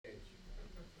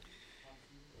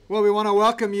Well, we want to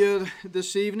welcome you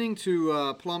this evening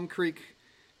to Plum Creek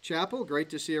Chapel. Great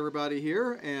to see everybody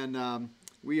here, and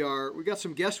we got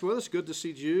some guests with us. Good to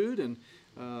see Jude and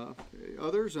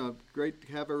others. Great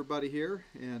to have everybody here.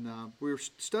 And we're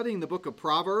studying the book of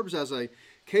Proverbs as a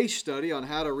case study on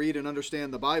how to read and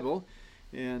understand the Bible.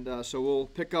 And so we'll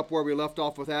pick up where we left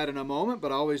off with that in a moment.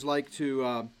 But I always like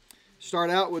to start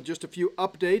out with just a few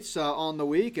updates on the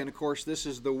week. And of course, this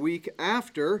is the week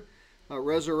after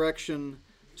Resurrection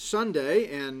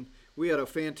Sunday, and we had a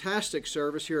fantastic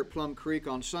service here at Plum Creek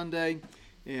on Sunday,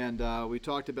 and we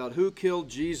talked about who killed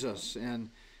Jesus, and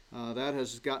that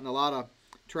has gotten a lot of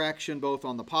traction both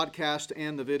on the podcast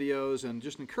and the videos, and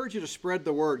just encourage you to spread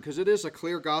the word because it is a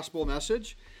clear gospel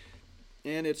message,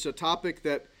 and it's a topic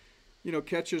that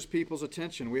catches people's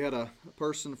attention. We had a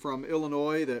person from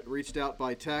Illinois that reached out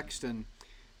by text and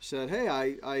said, "Hey,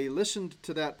 I listened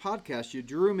to that podcast. You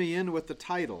drew me in with the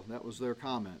title." That was their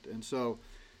comment, and so.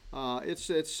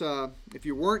 If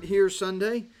you weren't here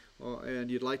Sunday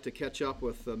and you'd like to catch up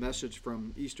with the message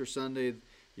from Easter Sunday,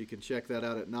 you can check that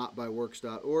out at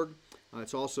notbyworks.org.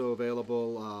 It's also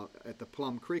available at the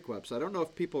Plum Creek website. I don't know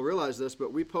if people realize this,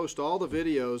 but we post all the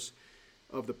videos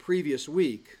of the previous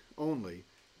week only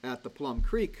at the Plum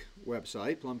Creek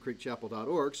website,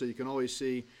 plumcreekchapel.org, so you can always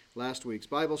see last week's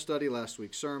Bible study, last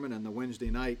week's sermon, and the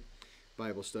Wednesday night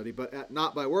Bible study. But at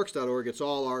notbyworks.org, it's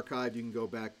all archived. You can go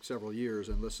back several years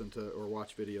and listen to or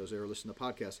watch videos there or listen to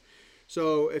podcasts.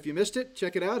 So if you missed it,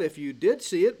 check it out. If you did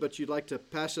see it, but you'd like to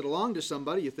pass it along to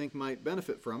somebody you think might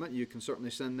benefit from it, you can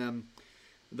certainly send them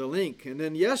the link. And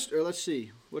then let's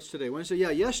see, what's today? Wednesday?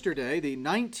 Yeah, yesterday, the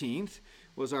 19th,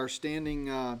 was our standing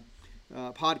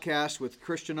podcast with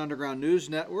Christian Underground News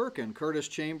Network, and Curtis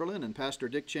Chamberlain and Pastor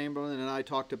Dick Chamberlain and I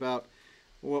talked about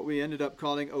what we ended up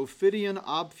calling Ophidian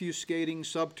obfuscating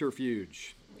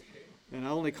subterfuge. And I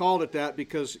only called it that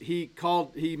because he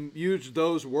used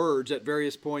those words at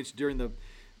various points during the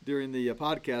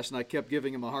podcast, and I kept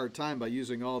giving him a hard time by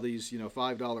using all these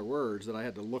 $5 words that I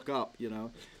had to look up.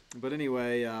 But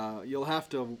anyway, you'll have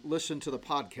to listen to the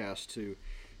podcast to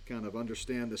kind of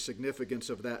understand the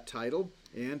significance of that title.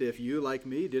 And if you, like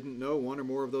me, didn't know one or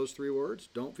more of those three words,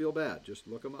 don't feel bad. Just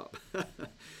look them up.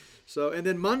 And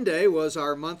then Monday was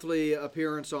our monthly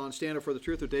appearance on Stand Up for the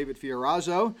Truth with David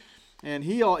Fiorazzo. And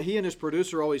he and his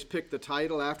producer always pick the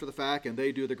title after the fact, and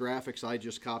they do the graphics. I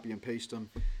just copy and paste them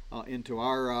into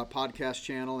our podcast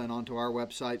channel and onto our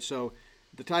website. So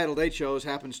the title they chose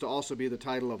happens to also be the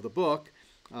title of the book,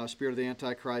 Spirit of the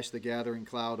Antichrist, The Gathering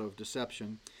Cloud of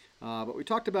Deception. But we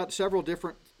talked about several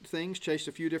different things, chased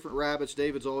a few different rabbits.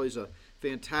 David's always a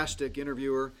fantastic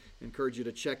interviewer. Encourage you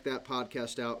to check that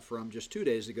podcast out from just 2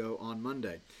 days ago on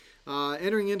Monday.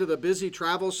 Entering into the busy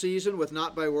travel season with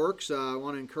Not by Works, I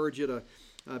want to encourage you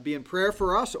to be in prayer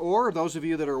for us, or those of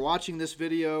you that are watching this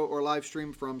video or live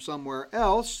stream from somewhere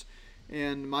else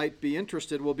and might be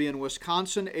interested, we'll be in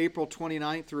Wisconsin April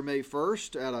 29th through May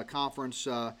 1st at a conference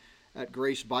at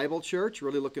Grace Bible Church.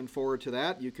 Really looking forward to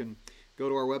that. You can go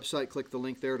to our website, click the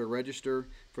link there to register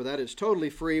for that. It's totally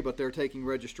free, but they're taking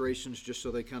registrations just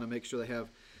so they kind of make sure they have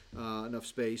enough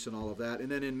space and all of that. And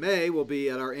then in May, we'll be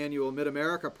at our annual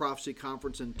Mid-America Prophecy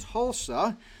Conference in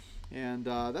Tulsa, and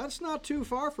that's not too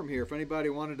far from here. If anybody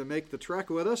wanted to make the trek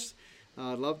with us,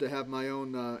 I'd love to have my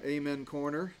own Amen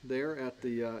Corner there at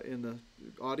in the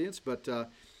audience. But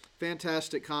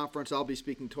fantastic conference. I'll be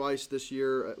speaking twice this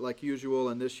year, like usual,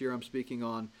 and this year I'm speaking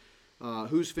on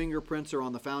whose fingerprints are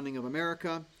on the founding of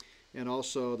America, and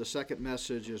also the second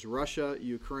message is Russia,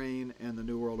 Ukraine, and the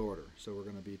New World Order. So we're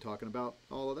going to be talking about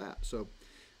all of that. So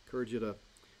encourage you to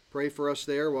pray for us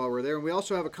there while we're there. And we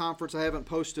also have a conference. I haven't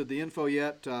posted the info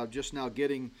yet, just now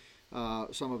getting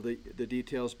some of the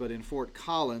details, but in Fort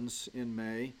Collins in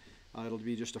May. It'll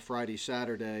be just a Friday,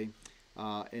 Saturday,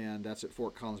 and that's at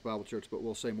Fort Collins Bible Church, but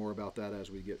we'll say more about that as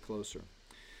we get closer.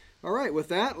 All right, with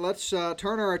that, let's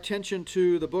turn our attention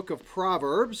to the book of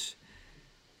Proverbs.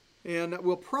 And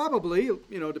we'll probably,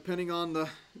 depending on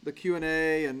the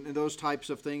Q&A and those types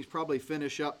of things, probably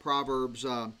finish up Proverbs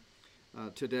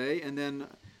today. And then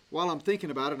while I'm thinking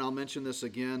about it, and I'll mention this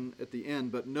again at the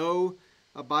end, but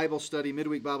a Bible study,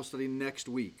 midweek Bible study next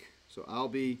week. So I'll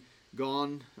be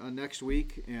gone next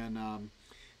week, and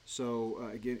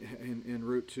again, en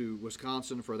route to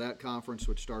Wisconsin for that conference,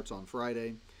 which starts on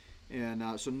Friday.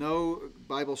 And so no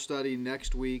Bible study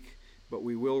next week, but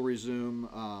we will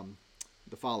resume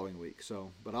the following week.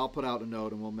 But I'll put out a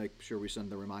note, and we'll make sure we send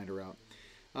the reminder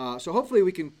out. So hopefully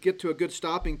we can get to a good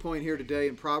stopping point here today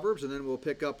in Proverbs, and then we'll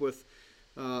pick up with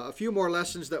a few more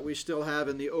lessons that we still have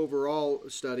in the overall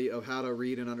study of how to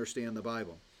read and understand the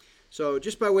Bible. So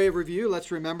just by way of review,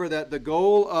 let's remember that the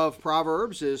goal of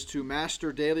Proverbs is to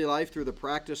master daily life through the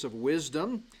practice of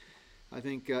wisdom. I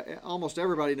think almost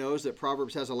everybody knows that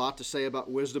Proverbs has a lot to say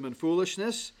about wisdom and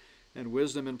foolishness, and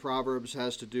wisdom in Proverbs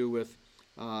has to do with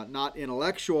not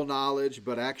intellectual knowledge,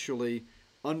 but actually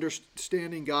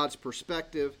understanding God's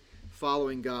perspective,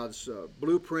 following God's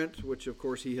blueprint, which of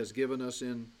course He has given us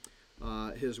in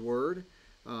His Word.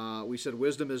 We said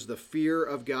wisdom is the fear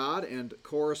of God and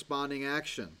corresponding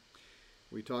action.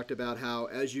 We talked about how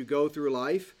as you go through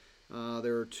life,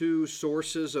 there are two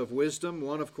sources of wisdom.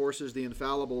 One, of course, is the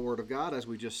infallible Word of God, as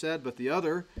we just said, but the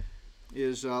other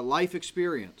is life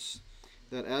experience.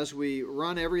 That as we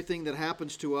run everything that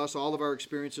happens to us, all of our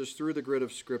experiences through the grid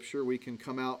of Scripture, we can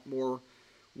come out more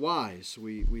wise.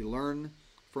 We learn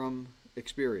from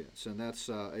experience, and that's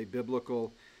a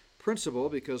biblical principle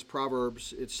because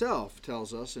Proverbs itself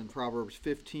tells us in Proverbs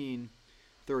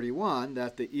 15:31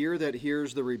 that the ear that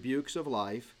hears the rebukes of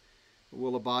life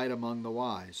will abide among the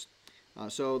wise.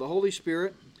 So the Holy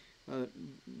Spirit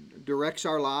directs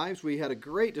our lives. We had a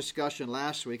great discussion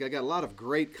last week. I got a lot of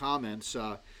great comments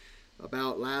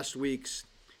about last week's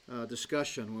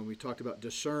discussion when we talked about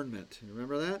discernment. You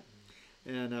remember that?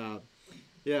 And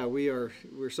yeah, we're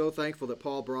so thankful that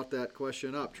Paul brought that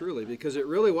question up, truly, because it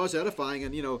really was edifying.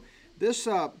 And, this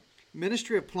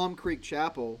ministry of Plum Creek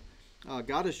Chapel,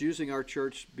 God is using our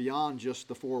church beyond just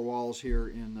the four walls here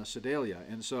in Sedalia.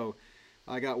 And so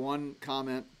I got one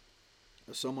comment.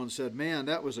 Someone said, man,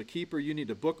 that was a keeper. You need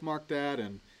to bookmark that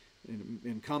and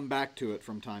come back to it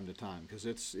from time to time, because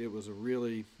it was a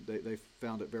really, they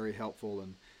found it very helpful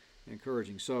and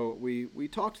encouraging. So we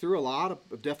talked through a lot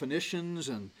of definitions,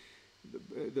 and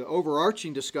the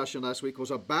overarching discussion last week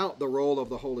was about the role of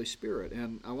the Holy Spirit.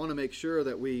 And I want to make sure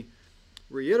that we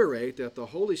reiterate that the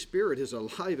Holy Spirit is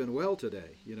alive and well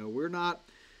today. We're not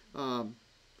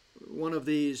one of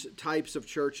these types of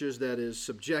churches that is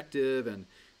subjective and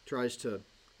tries to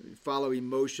follow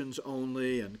emotions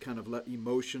only and kind of let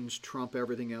emotions trump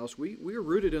everything else. We're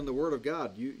rooted in the Word of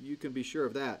God. You can be sure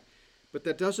of that. But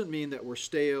that doesn't mean that we're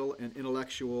stale and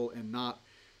intellectual and not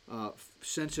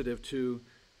sensitive to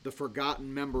the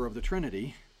forgotten member of the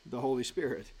Trinity, the Holy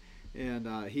Spirit.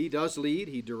 And He does lead,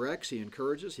 He directs, He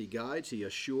encourages, He guides, He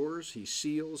assures, He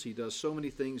seals. He does so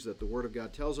many things that the Word of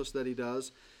God tells us that He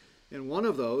does. And one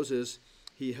of those is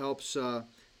He helps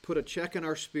put a check in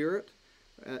our spirit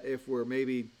if we're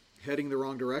maybe heading the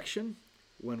wrong direction.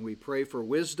 When we pray for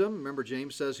wisdom, remember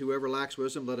James says, whoever lacks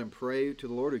wisdom, let him pray to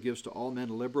the Lord who gives to all men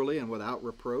liberally and without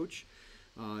reproach.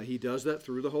 He does that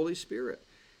through the Holy Spirit.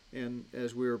 And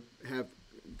as we have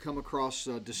come across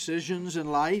decisions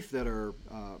in life that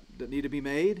need to be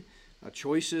made,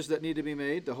 choices that need to be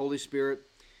made, the Holy Spirit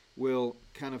will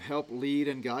kind of help lead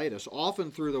and guide us,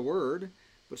 often through the Word,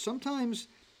 but sometimes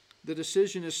the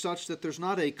decision is such that there's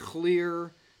not a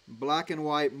clear black and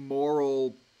white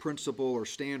moral principle or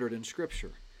standard in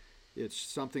Scripture. It's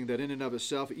something that in and of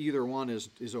itself, either one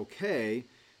is okay,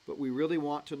 but we really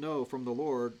want to know from the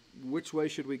Lord, which way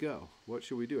should we go? What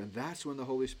should we do? And that's when the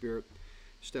Holy Spirit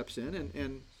steps in,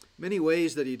 and many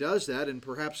ways that He does that, and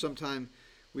perhaps sometime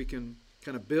we can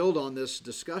kind of build on this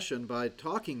discussion by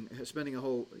spending a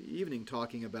whole evening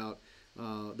talking about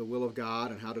the will of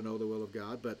God and how to know the will of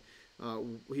God. But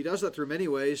He does that through many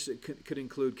ways. It could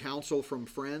include counsel from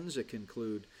friends. It can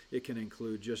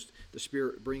include just the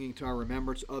Spirit bringing to our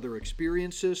remembrance other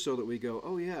experiences, so that we go,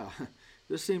 oh yeah,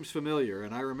 this seems familiar,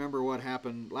 and I remember what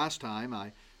happened last time.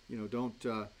 I don't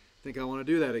think I want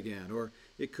to do that again. Or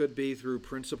it could be through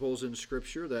principles in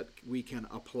Scripture that we can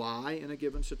apply in a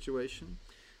given situation.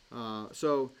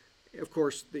 So, of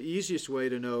course, the easiest way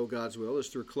to know God's will is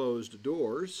through closed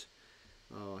doors.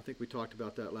 I think we talked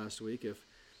about that last week.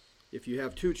 If you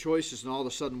have two choices and all of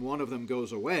a sudden one of them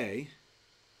goes away,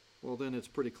 well, then it's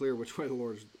pretty clear which way the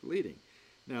Lord is leading.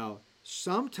 Now,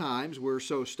 sometimes we're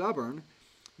so stubborn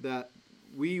that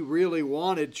we really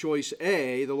wanted choice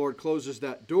A, the Lord closes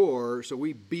that door, so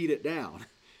we beat it down.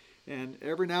 And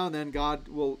every now and then God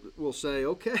will say,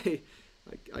 okay,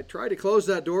 I tried to close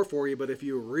that door for you, but if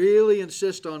you really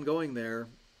insist on going there,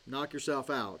 knock yourself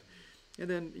out. And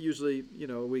then usually,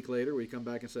 a week later, we come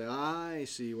back and say, I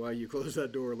see why you closed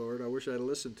that door, Lord. I wish I'd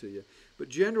listened to you. But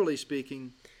generally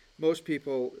speaking, most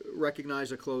people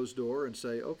recognize a closed door and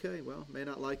say, okay, well, may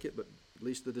not like it, but at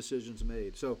least the decision's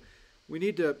made. So we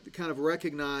need to kind of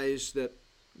recognize that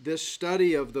this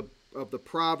study of the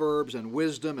Proverbs and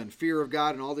wisdom and fear of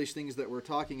God and all these things that we're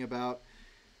talking about,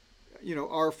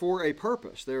 are for a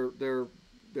purpose. They're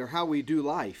how we do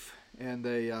life, and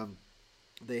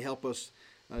they help us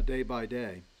day by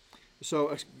day.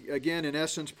 So again, in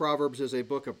essence, Proverbs is a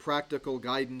book of practical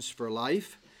guidance for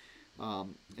life.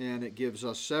 And it gives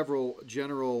us several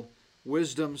general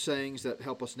wisdom sayings that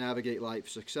help us navigate life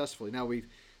successfully. Now, we've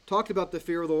talked about the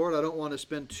fear of the Lord. I don't want to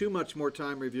spend too much more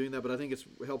time reviewing that, but I think it's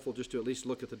helpful just to at least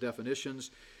look at the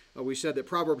definitions. We said that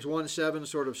Proverbs 1:7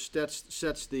 sort of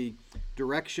sets the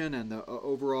direction and the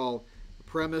overall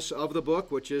premise of the book,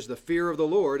 which is the fear of the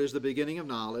Lord is the beginning of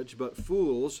knowledge, but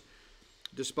fools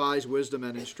despise wisdom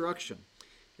and instruction.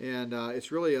 And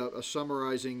it's really a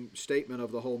summarizing statement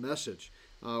of the whole message.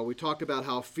 We talked about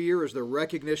how fear is the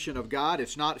recognition of God.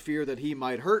 It's not fear that he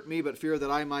might hurt me, but fear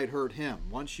that I might hurt him.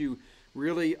 Once you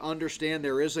really understand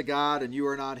there is a God and you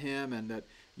are not him, and that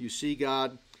you see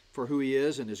God for who he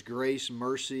is and his grace,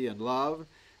 mercy, and love,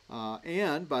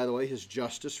 and, by the way, his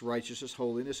justice, righteousness,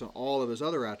 holiness, and all of his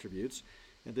other attributes.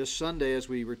 And this Sunday, as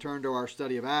we return to our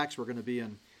study of Acts, we're going to be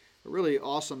in a really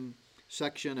awesome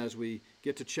section as we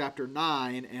get to chapter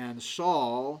 9, and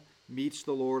Saul meets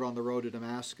the Lord on the road to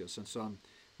Damascus. And so I'm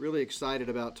really excited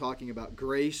about talking about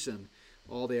grace and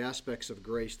all the aspects of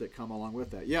grace that come along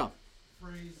with that. Yeah?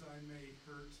 Phrase, I may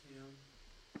hurt him,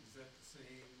 is that the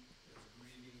same as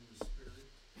grieving the Spirit?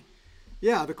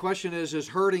 Yeah, the question is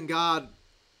hurting God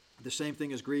the same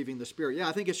thing as grieving the Spirit? Yeah,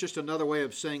 I think it's just another way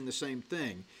of saying the same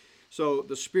thing. So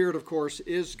the Spirit, of course,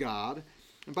 is God.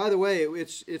 And by the way,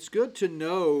 it's good to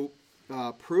know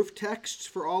proof texts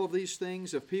for all of these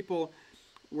things. If people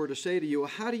were to say to you, well,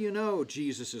 how do you know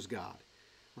Jesus is God?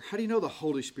 Or how do you know the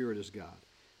Holy Spirit is God?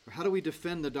 Or how do we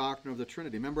defend the doctrine of the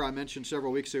Trinity? Remember I mentioned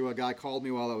several weeks ago a guy called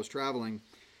me while I was traveling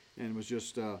and was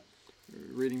just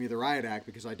reading me the riot act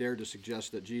because I dared to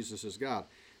suggest that Jesus is God.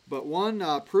 But one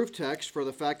proof text for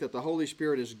the fact that the Holy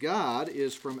Spirit is God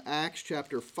is from Acts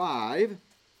chapter 5.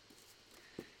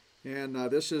 And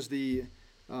this is the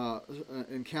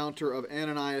encounter of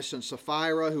Ananias and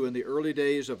Sapphira, who in the early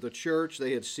days of the church,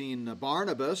 they had seen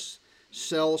Barnabas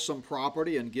sell some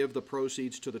property and give the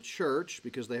proceeds to the church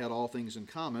because they had all things in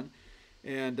common.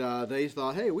 And they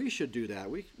thought, hey, we should do that.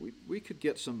 We could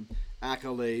get some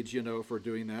accolades, for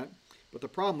doing that. But the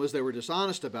problem was they were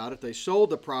dishonest about it. They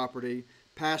sold the property,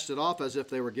 passed it off as if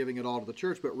they were giving it all to the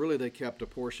church, but really they kept a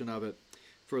portion of it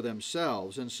for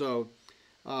themselves. And so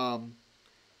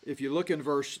if you look in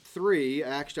verse 3,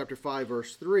 Acts chapter 5,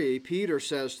 verse 3, Peter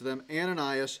says to them,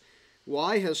 Ananias,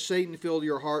 why has Satan filled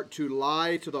your heart to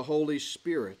lie to the Holy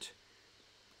Spirit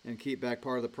and keep back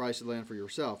part of the price of the land for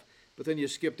yourself? But then you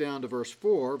skip down to verse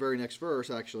 4, very next verse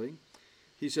actually.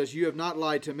 He says, you have not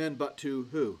lied to men, but to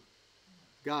who?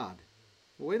 God.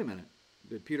 Well, wait a minute.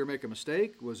 Did Peter make a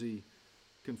mistake? Was he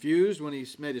confused when he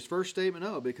made his first statement?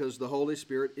 No, because the Holy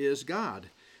Spirit is God.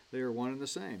 They are one and the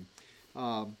same.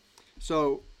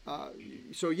 So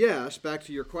yes, back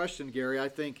to your question, Gary, I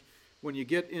think when you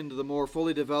get into the more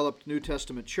fully developed New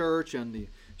Testament church and the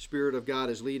Spirit of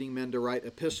God is leading men to write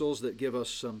epistles that give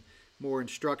us some more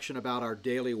instruction about our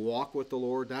daily walk with the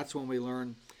Lord, that's when we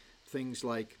learn things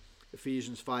like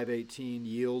Ephesians 5:18,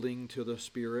 yielding to the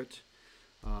Spirit,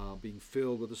 being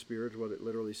filled with the Spirit, what it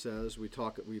literally says. We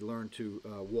learn to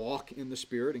walk in the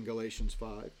Spirit in Galatians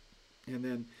 5. And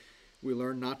then we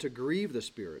learn not to grieve the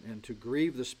Spirit. And to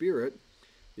grieve the Spirit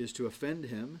is to offend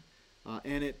him.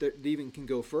 And it even can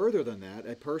go further than that.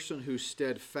 A person who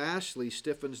steadfastly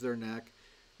stiffens their neck,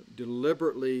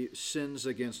 deliberately sins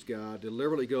against God,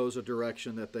 deliberately goes a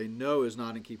direction that they know is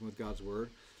not in keeping with God's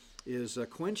Word, is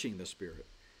quenching the Spirit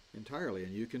entirely.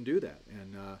 And you can do that.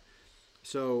 And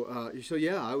so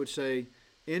yeah, I would say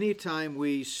anytime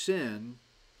we sin,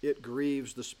 it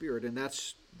grieves the Spirit. And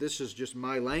this is just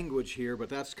my language here, but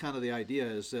that's kind of the idea,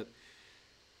 is that,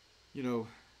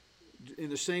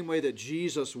 in the same way that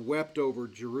Jesus wept over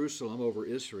Jerusalem, over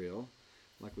Israel,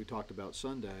 like we talked about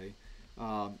Sunday,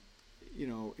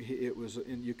 it was,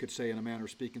 and you could say in a manner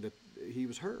of speaking, that he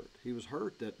was hurt. He was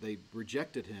hurt that they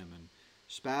rejected him and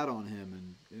spat on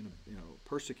him and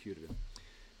persecuted him.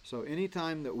 So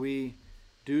anytime that we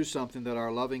do something that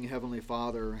our loving Heavenly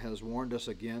Father has warned us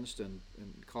against and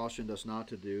cautioned us not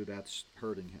to do, that's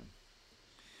hurting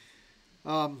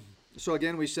him. So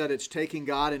again, we said it's taking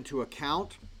God into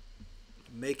account,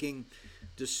 making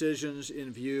decisions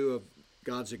in view of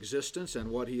God's existence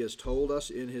and what he has told us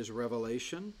in his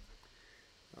revelation.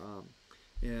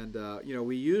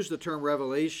 We use the term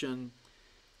revelation.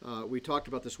 We talked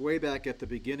about this way back at the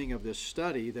beginning of this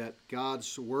study, that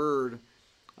God's Word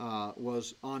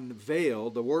was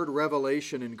unveiled. The word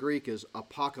revelation in Greek is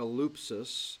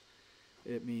apocalypsis.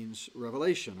 It means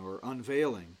revelation or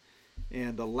unveiling.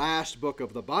 And the last book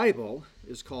of the Bible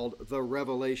is called the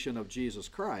Revelation of Jesus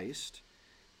Christ.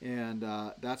 And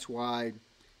that's why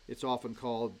it's often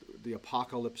called the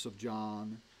Apocalypse of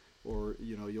John or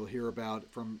you'll hear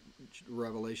about from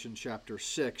Revelation chapter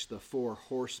 6, the 4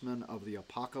 horsemen of the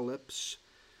apocalypse,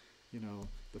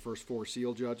 the first 4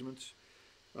 seal judgments,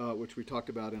 which we talked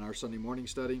about in our Sunday morning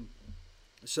study.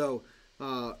 So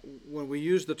when we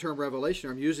use the term revelation,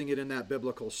 I'm using it in that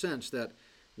biblical sense that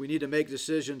we need to make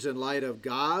decisions in light of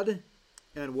God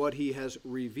and what he has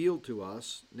revealed to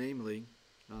us, namely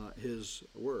his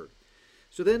word.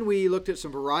 So then we looked at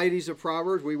some varieties of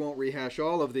Proverbs. We won't rehash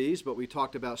all of these, but we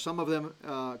talked about some of them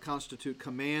constitute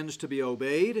commands to be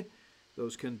obeyed.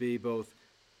 Those can be both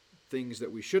things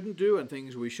that we shouldn't do and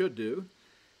things we should do.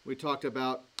 We talked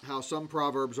about how some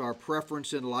Proverbs are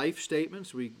preference in life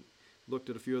statements. We looked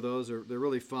at a few of those. They're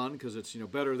really fun because it's,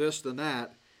 better this than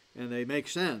that, and they make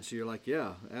sense. You're like,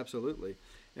 yeah, absolutely.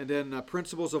 And then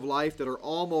principles of life that are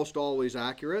almost always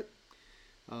accurate.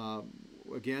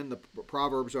 Again, the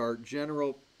Proverbs are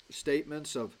general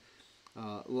statements of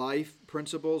life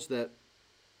principles that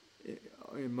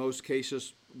in most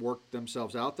cases work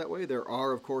themselves out that way. There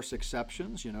are, of course,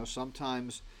 exceptions.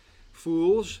 Sometimes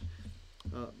fools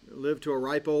live to a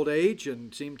ripe old age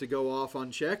and seem to go off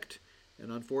unchecked.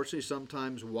 And unfortunately,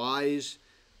 sometimes wise,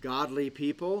 godly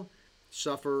people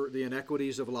suffer the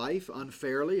inequities of life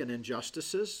unfairly and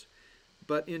injustices.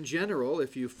 But in general,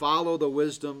 if you follow the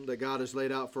wisdom that God has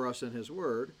laid out for us in his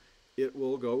word, it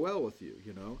will go well with you,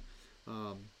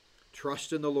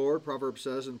 Trust in the Lord, Proverbs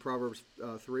says in Proverbs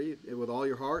 3, with all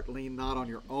your heart, lean not on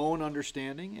your own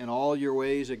understanding. In all your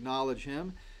ways acknowledge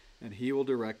him, and he will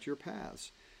direct your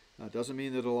paths. It doesn't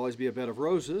mean that it'll always be a bed of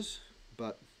roses,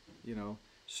 but,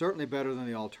 certainly better than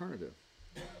the alternative.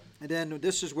 And then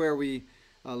this is where we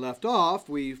left off.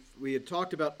 We had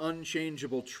talked about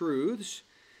unchangeable truths.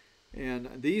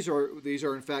 And these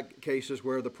are in fact cases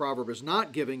where the proverb is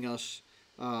not giving us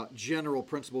general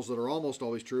principles that are almost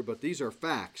always true, but these are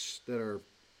facts that are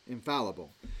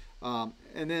infallible.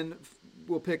 And then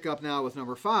we'll pick up now with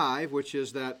number 5, which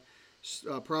is that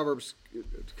Proverbs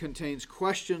contains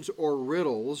questions or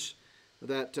riddles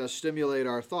that stimulate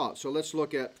our thought. So let's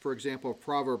look at, for example,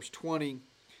 Proverbs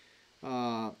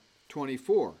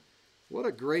 20:24. What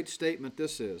a great statement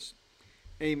this is.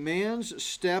 A man's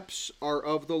steps are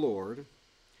of the Lord.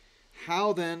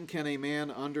 How then can a man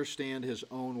understand his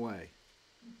own way?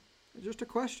 It's just a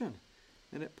question.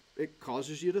 And it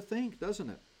causes you to think, doesn't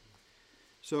it?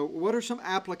 So what are some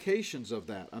applications of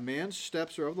that? A man's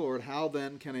steps are of the Lord. How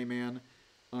then can a man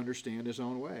understand his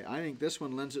own way? I think this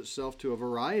one lends itself to a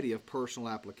variety of personal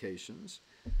applications.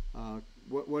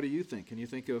 What do you think? Can you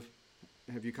think of,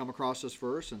 have you come across this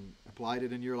verse and applied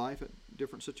it in your life at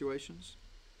different situations?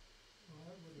 Well,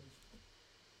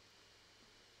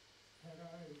 had I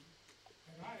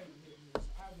written this,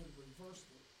 I would have reversed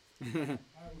it.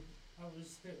 I would have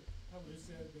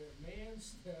said that man's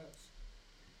steps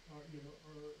are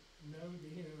known to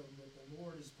him, but the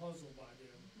Lord is puzzled by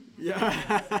them.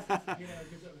 Yeah.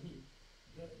 Because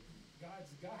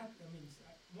God's got.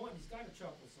 One, he's got to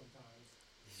chuckle sometimes.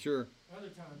 Sure. Other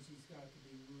times he's got to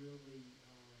be really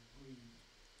grieved.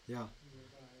 Yeah.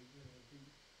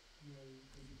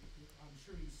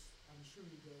 I'm sure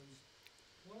he goes,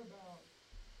 what about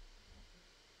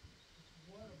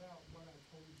what I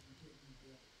told you didn't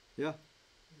get? Yeah.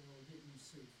 Didn't you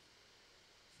see?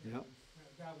 So Yeah.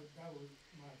 That was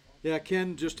my fault. Yeah,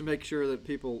 Ken, just to make sure that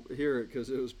people hear it, because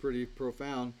it was pretty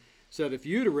profound, said if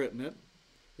you'd have written it,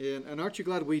 and aren't you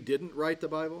glad we didn't write the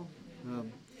Bible?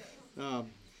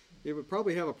 It would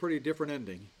probably have a pretty different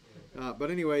ending.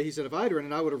 But anyway, he said if I'd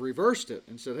written it, I would have reversed it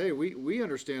and said, hey, we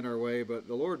understand our way, but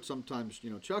the Lord sometimes,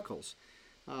 chuckles.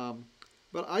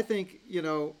 But I think,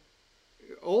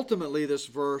 ultimately this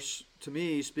verse, to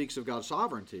me, speaks of God's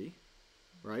sovereignty,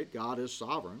 right? God is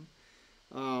sovereign.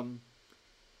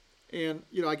 And,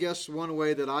 I guess one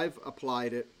way that I've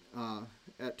applied it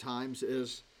at times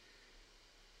is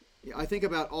I think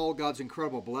about all God's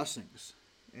incredible blessings.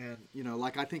 And,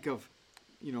 like I think of,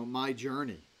 my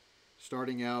journey,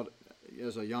 starting out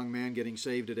as a young man getting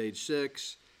saved at age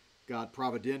 6, God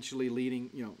providentially leading,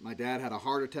 my dad had a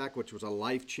heart attack, which was a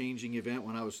life-changing event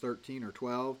when I was 13 or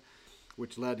 12,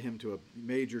 which led him to a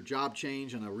major job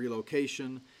change and a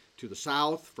relocation to the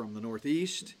south from the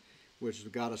northeast, which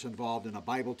got us involved in a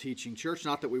Bible teaching church.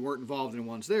 Not that we weren't involved in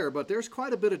ones there, but there's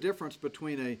quite a bit of difference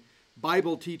between a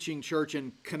Bible teaching church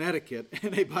in Connecticut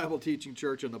and a Bible teaching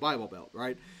church in the Bible Belt,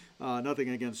 right? Nothing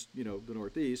against, the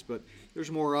Northeast, but there's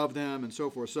more of them and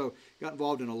so forth. So got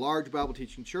involved in a large Bible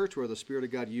teaching church where the Spirit of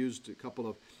God used a couple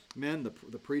of men, the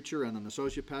preacher and an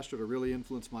associate pastor, to really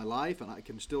influence my life. And I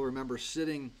can still remember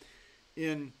sitting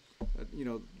in,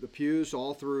 the pews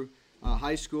all through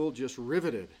high school, just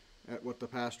riveted at what the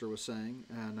pastor was saying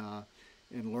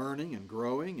and learning and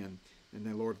growing. And and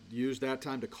the Lord used that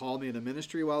time to call me into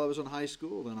ministry while I was in high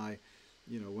school. Then I,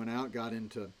 went out, got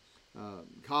into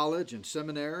college and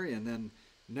seminary, and then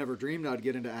never dreamed I'd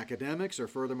get into academics or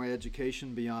further my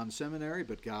education beyond seminary,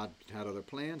 but God had other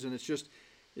plans. And it's just,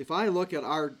 if I look at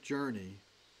our journey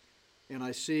and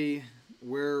I see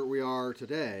where we are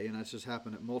today, and that's just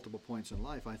happened at multiple points in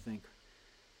life, I think,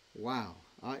 wow,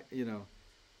 I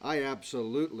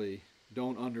absolutely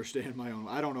don't understand my own.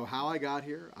 I don't know how I got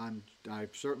here.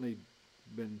 I've certainly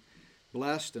been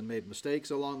blessed and made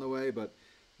mistakes along the way, but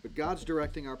God's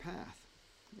directing our path.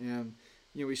 And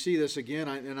we see this again,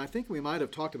 and I think we might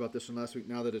have talked about this in last week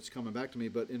now that it's coming back to me,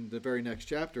 but in the very next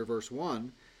chapter, verse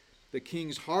 1, the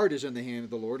king's heart is in the hand of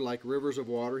the Lord, like rivers of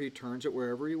water, he turns it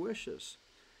wherever he wishes.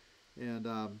 And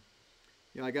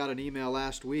I got an email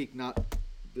last week, not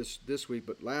this week,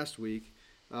 but last week,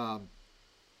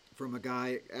 from a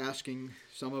guy asking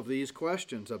some of these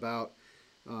questions about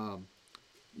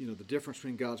the difference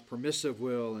between God's permissive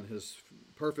will and his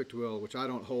perfect will, which I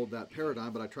don't hold that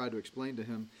paradigm, but I tried to explain to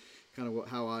him kind of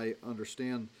how I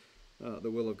understand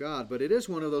the will of God. But it is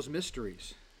one of those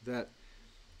mysteries that,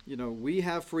 we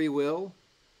have free will.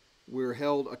 We're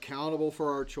held accountable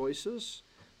for our choices.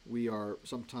 We are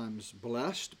sometimes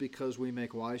blessed because we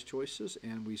make wise choices,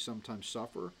 and we sometimes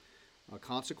suffer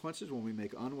consequences when we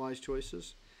make unwise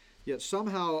choices. Yet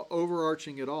somehow,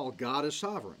 overarching it all, God is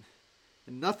sovereign.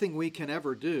 And nothing we can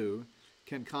ever do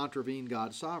can contravene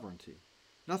God's sovereignty.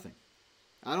 Nothing.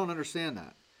 I don't understand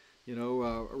that.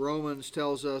 Romans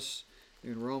tells us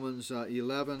in Romans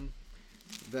 11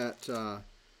 that,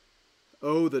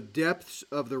 the depths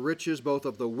of the riches, both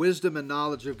of the wisdom and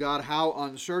knowledge of God, how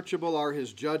unsearchable are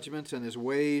his judgments and his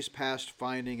ways past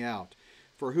finding out.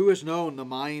 For who has known the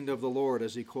mind of the Lord,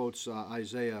 as he quotes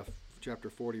Isaiah chapter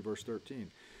 40, verse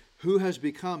 13. Who has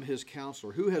become his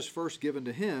counselor? Who has first given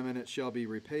to him, and it shall be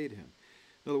repaid him?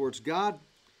 In other words, God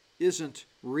isn't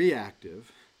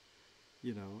reactive,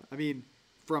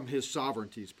 from his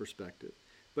sovereignty's perspective.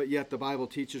 But yet the Bible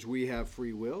teaches we have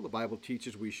free will. The Bible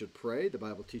teaches we should pray. The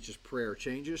Bible teaches prayer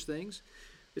changes things.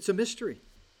 It's a mystery.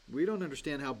 We don't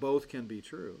understand how both can be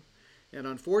true. And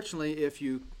unfortunately, if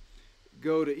you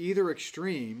go to either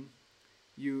extreme,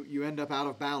 you end up out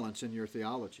of balance in your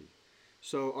theology.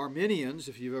 So Arminians,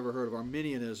 if you've ever heard of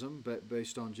Arminianism,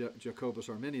 based on Jacobus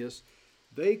Arminius,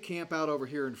 they camp out over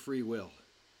here in free will.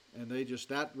 And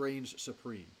that reigns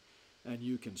supreme. And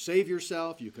you can save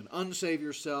yourself, you can unsave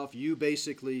yourself, you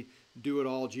basically do it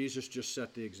all. Jesus just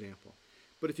set the example.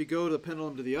 But if you go to the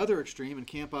pendulum to the other extreme and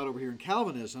camp out over here in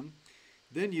Calvinism,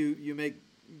 then you make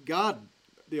God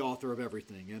the author of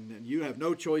everything. And you have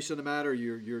no choice in the matter.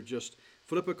 You're just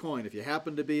flip a coin. If you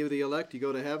happen to be the elect, you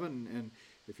go to heaven, and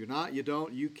if you're not, you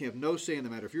don't. You have no say in the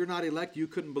matter. If you're not elect, you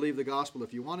couldn't believe the gospel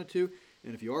if you wanted to.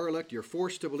 And if you are elect, you're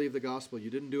forced to believe the gospel.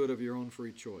 You didn't do it of your own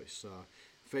free choice.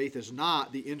 Faith is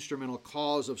not the instrumental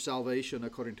cause of salvation,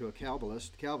 according to a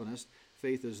Calvinist.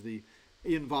 Faith is the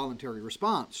involuntary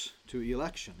response to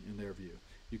election, in their view.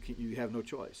 You have no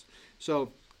choice.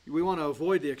 So we want to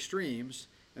avoid the extremes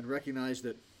and recognize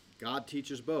that God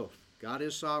teaches both. God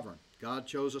is sovereign. God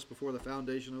chose us before the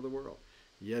foundation of the world.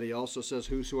 Yet he also says,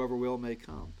 whosoever will may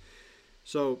come.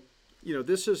 So,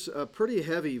 this is a pretty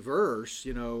heavy verse,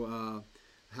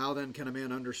 how then can a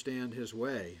man understand his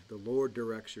way? The Lord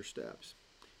directs your steps.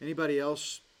 Anybody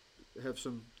else have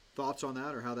some thoughts on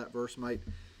that, or how that verse might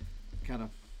kind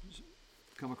of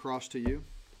come across to you?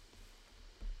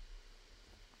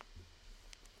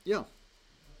 Yeah.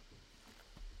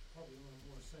 Probably one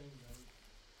more saying that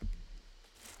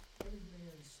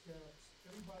everybody's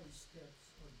steps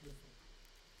are different.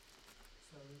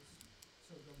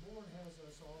 So the Lord has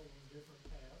us all on different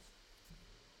paths.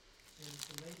 And it's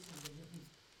amazing to me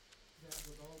that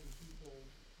with all the people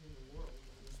in the world,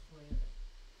 on this planet,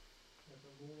 that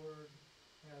the Lord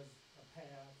has a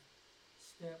path,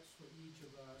 steps for each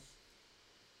of us,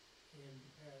 and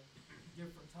at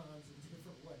different times in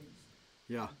different ways.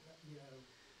 Yeah.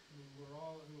 We're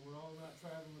all not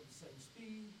traveling with the same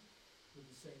speed, with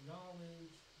the same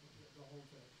knowledge, the whole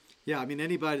thing. Yeah,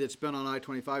 anybody that's been on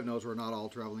I-25 knows we're not all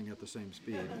traveling at the same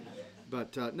speed.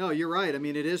 But no, you're right.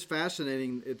 It is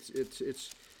fascinating.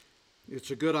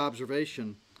 It's a good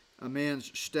observation. A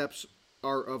man's steps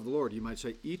are of the Lord. You might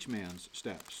say each man's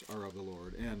steps are of the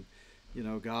Lord. And,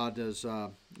 God is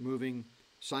moving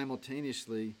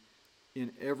simultaneously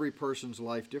in every person's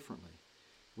life differently.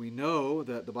 We know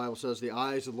that the Bible says the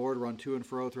eyes of the Lord run to and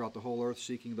fro throughout the whole earth,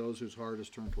 seeking those whose heart is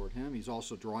turned toward him. He's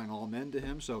also drawing all men to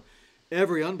him. So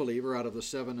every unbeliever out of the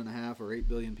 7.5 or 8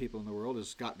 billion people in the world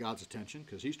has got God's attention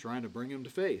because he's trying to bring them to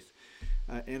faith.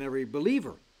 And every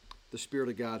believer, the Spirit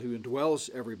of God who indwells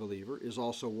every believer, is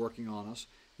also working on us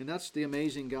And that's the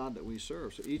amazing God that we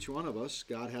serve. So each one of us,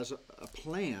 God has a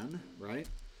plan, right,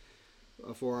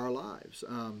 for our lives.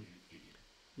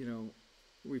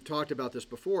 We've talked about this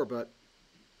before, but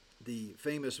the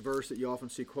famous verse that you often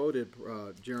see quoted,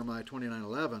 Jeremiah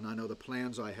 29:11, I know the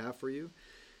plans I have for you.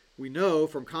 We know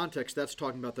from context that's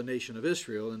talking about the nation of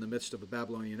Israel in the midst of a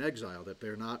Babylonian exile, that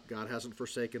God hasn't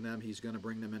forsaken them, he's going to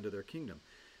bring them into their kingdom.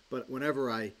 But whenever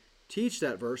I teach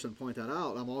that verse and point that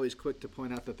out, I'm always quick to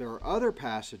point out that there are other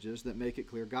passages that make it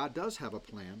clear God does have a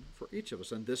plan for each of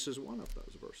us, and this is one of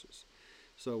those verses.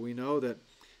 So we know that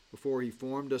before he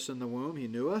formed us in the womb, he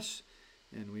knew us,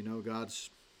 and we know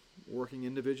God's working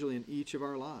individually in each of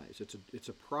our lives. It's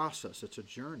a process, it's a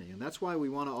journey, and that's why we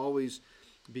want to always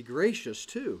be gracious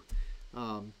too.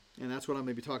 And that's what I'm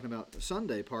going to be talking about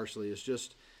Sunday partially, is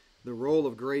just the role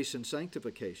of grace in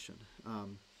sanctification.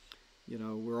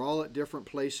 We're all at different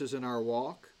places in our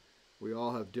walk. We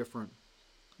all have different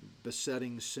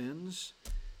besetting sins,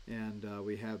 and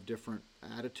we have different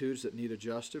attitudes that need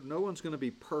adjusted. No one's going to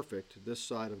be perfect this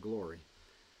side of glory.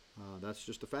 That's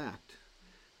just a fact.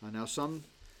 Now, some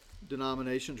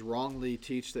denominations wrongly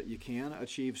teach that you can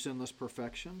achieve sinless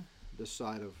perfection this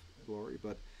side of glory,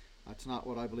 but that's not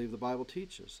what I believe the Bible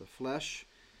teaches. The flesh,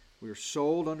 we are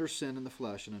sold under sin in the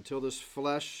flesh, and until this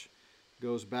flesh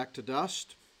goes back to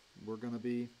dust, we're going to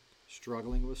be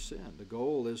struggling with sin. The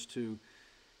goal is to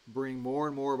bring more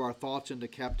and more of our thoughts into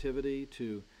captivity,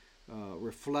 to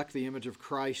reflect the image of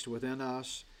Christ within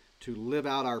us, to live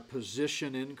out our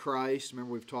position in Christ.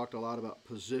 Remember, we've talked a lot about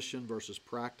position versus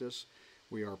practice.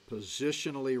 We are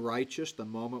positionally righteous the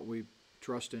moment we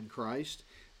trust in Christ.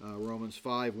 Romans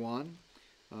 5:1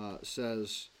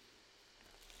 says,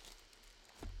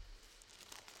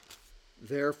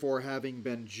 therefore, having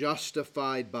been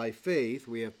justified by faith,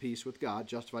 we have peace with God.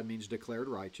 Justified means declared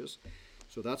righteous.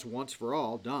 So that's once for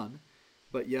all, done.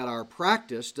 But yet our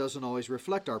practice doesn't always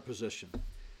reflect our position.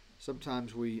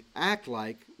 Sometimes we act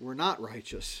like we're not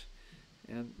righteous.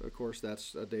 And, of course,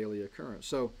 that's a daily occurrence.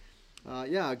 So,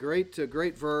 a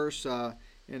great verse, and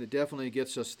it definitely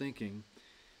gets us thinking.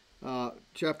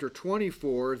 Chapter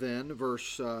 24, then,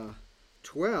 verse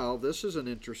 12, this is an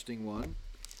interesting one.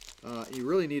 You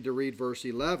really need to read verse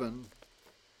 11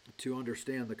 to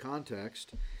understand the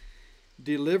context.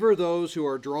 Deliver those who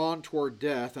are drawn toward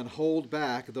death and hold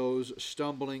back those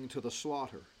stumbling to the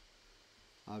slaughter.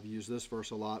 I've used this verse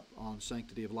a lot on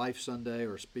Sanctity of Life Sunday,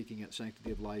 or speaking at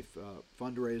Sanctity of Life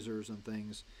fundraisers and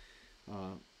things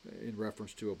in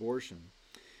reference to abortion.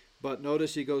 But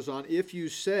notice he goes on, if you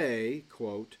say,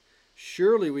 quote,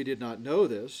 surely we did not know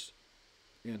this,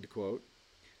 end quote,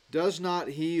 does not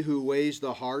he who weighs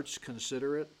the hearts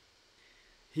consider it?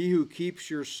 He who keeps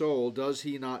your soul, does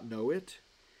he not know it?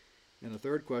 And a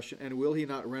third question, and will he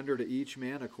not render to each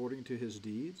man according to his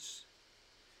deeds?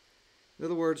 In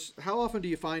other words, how often do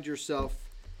you find yourself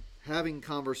having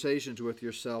conversations with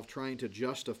yourself trying to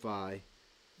justify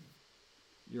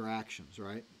your actions,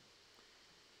 right?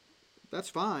 That's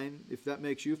fine if that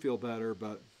makes you feel better,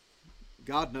 but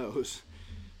God knows.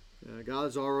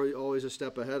 God's always a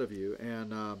step ahead of you,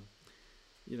 and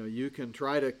you can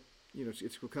try to,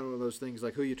 it's kind of one of those things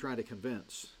like who you trying to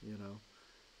convince,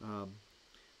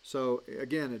 So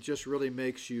again, it just really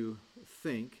makes you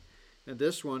think, and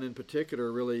this one in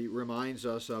particular really reminds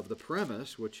us of the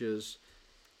premise, which is,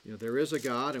 there is a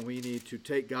God, and we need to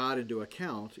take God into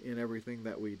account in everything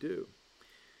that we do.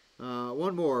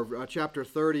 One more, chapter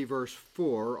 30, verse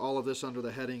 4, all of this under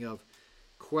the heading of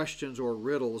questions or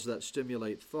riddles that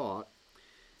stimulate thought.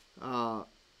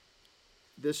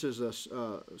 This is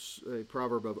a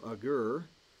proverb of Agur.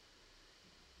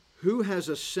 Who has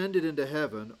ascended into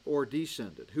heaven or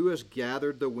descended? Who has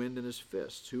gathered the wind in his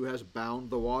fists? Who has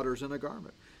bound the waters in a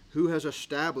garment? Who has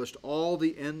established all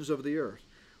the ends of the earth?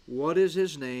 What is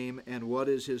his name, and what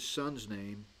is his son's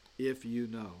name, if you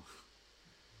know?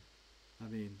 I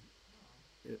mean,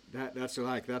 that's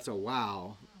a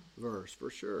wow verse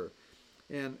for sure.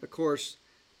 And of course,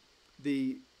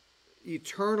 the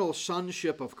eternal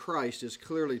sonship of Christ is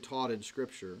clearly taught in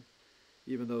Scripture,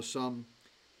 even though some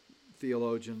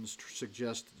theologians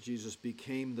suggest that Jesus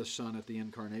became the Son at the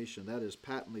incarnation. That is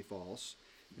patently false,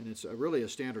 and it's really a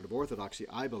standard of orthodoxy,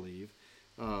 I believe,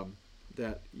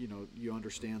 that you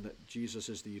understand that Jesus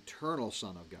is the eternal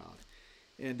Son of God.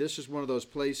 And this is one of those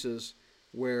places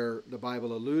where the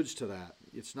Bible alludes to that.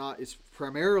 It's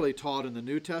primarily taught in the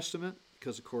New Testament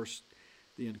because, of course,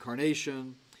 the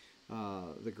incarnation,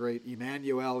 the great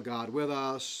Emmanuel, God with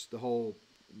us, the whole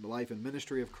life and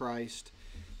ministry of Christ,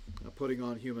 putting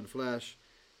on human flesh.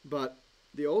 But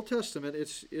the Old Testament,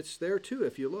 it's there too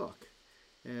if you look.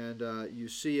 And you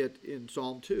see it in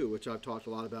Psalm 2, which I've talked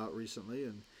a lot about recently,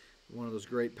 and one of those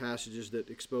great passages that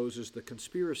exposes the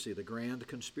conspiracy, the grand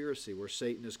conspiracy, where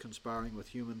Satan is conspiring with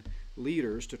human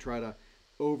leaders to try to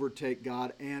overtake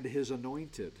God and his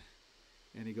anointed.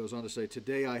 And he goes on to say,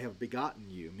 today I have begotten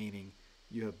you, meaning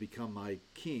you have become my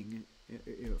king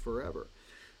forever.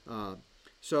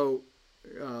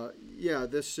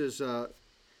 This is a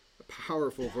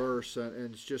powerful verse,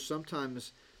 and it's just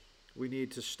sometimes we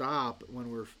need to stop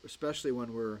especially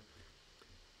when we're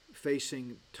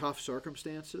facing tough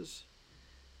circumstances.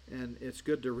 And it's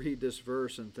good to read this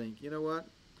verse and think, you know what?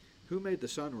 Who made the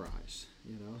sunrise?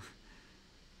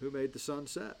 Who made the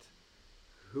sunset?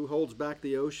 Who holds back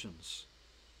the oceans?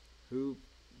 Who,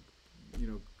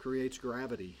 creates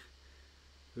gravity?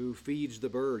 Who feeds the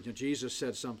birds? Jesus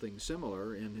said something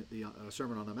similar in the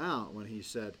Sermon on the Mount when he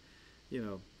said,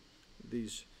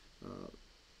 these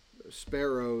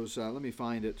sparrows, let me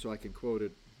find it so I can quote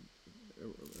it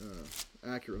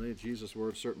accurately. Jesus'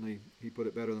 words, certainly he put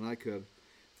it better than I could.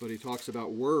 But he talks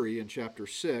about worry in chapter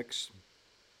 6,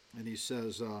 and he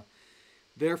says,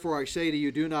 therefore I say to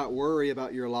you, do not worry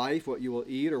about your life, what you will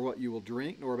eat or what you will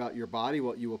drink, nor about your body,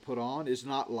 what you will put on. Is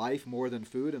not life more than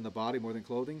food, and the body more than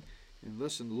clothing? And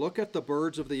listen, look at the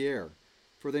birds of the air,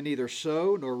 for they neither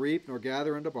sow nor reap nor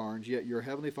gather into barns, yet your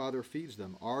heavenly Father feeds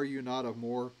them. Are you not of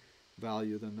more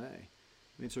value than they?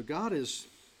 So God is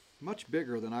much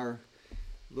bigger than our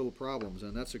little problems,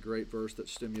 and that's a great verse that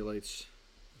stimulates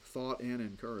thought and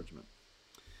encouragement.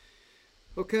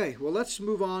 Okay, well, let's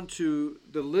move on to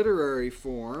the literary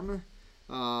form,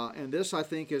 and this I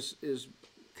think is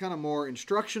kind of more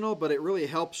instructional, but it really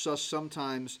helps us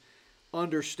sometimes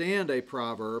understand a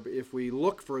proverb if we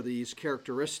look for these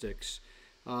characteristics.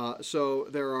 So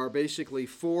there are basically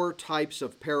 4 types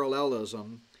of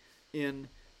parallelism in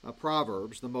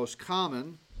Proverbs. The most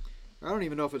common, I don't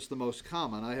even know if it's the most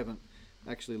common, I haven't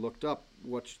actually looked up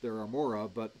which there are more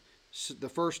of, but the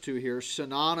first 2 here,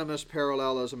 synonymous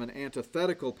parallelism and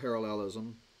antithetical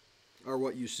parallelism, are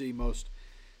what you see most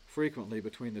frequently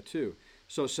between the two.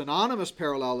 So synonymous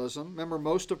parallelism, remember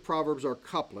most of Proverbs are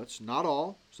couplets, not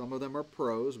all, some of them are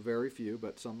prose, very few,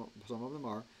 but some of them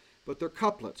are, but they're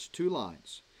couplets, 2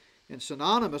 lines. In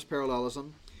synonymous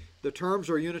parallelism, the terms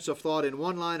or units of thought in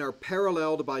one line are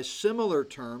paralleled by similar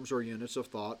terms or units of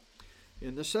thought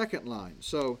in the second line.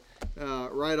 So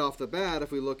right off the bat,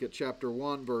 if we look at chapter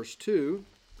 1, verse 2,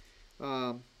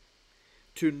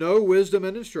 to know wisdom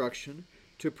and instruction,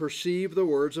 to perceive the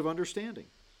words of understanding.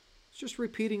 It's just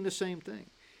repeating the same thing.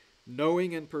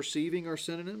 Knowing and perceiving are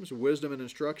synonyms. Wisdom and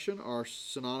instruction are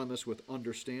synonymous with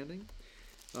understanding.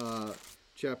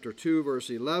 Chapter 2, verse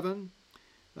 11,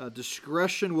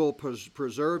 discretion will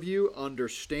preserve you,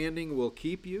 understanding will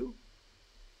keep you.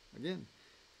 Again,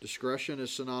 discretion is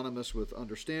synonymous with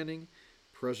understanding,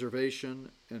 preservation,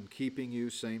 and keeping you,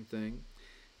 same thing.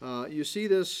 You see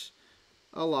this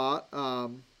a lot,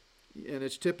 and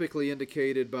it's typically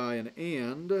indicated by an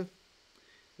and.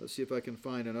 Let's see if I can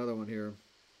find another one here.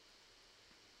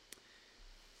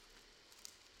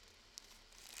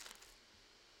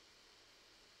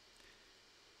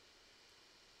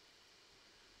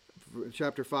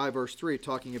 Chapter 5, verse 3,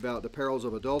 talking about the perils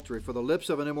of adultery. For the lips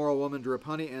of an immoral woman drip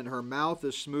honey, and her mouth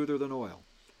is smoother than oil.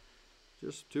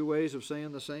 Just 2 ways of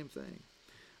saying the same thing.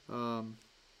 Go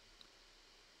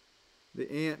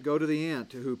to the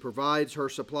ant who provides her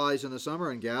supplies in the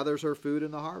summer and gathers her food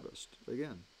in the harvest.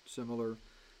 Again, similar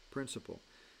principle.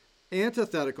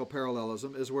 Antithetical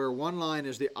parallelism is where one line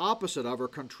is the opposite of or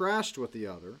contrast with the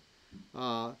other.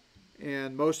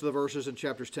 And most of the verses in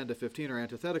chapters 10 to 15 are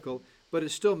antithetical, but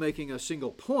it's still making a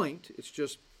single point. It's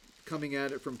just coming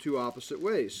at it from 2 opposite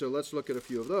ways. So let's look at a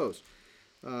few of those.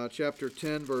 Chapter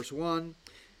 10, verse 1,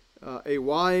 a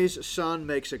wise son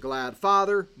makes a glad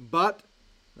father, but,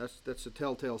 that's a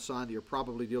telltale sign that you're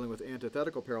probably dealing with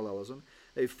antithetical parallelism.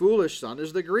 A foolish son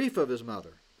is the grief of his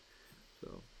mother.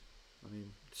 So,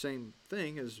 same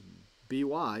thing as be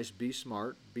wise, be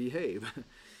smart, behave.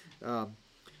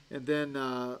 And then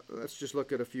let's just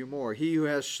look at a few more. He who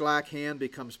has slack hand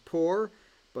becomes poor,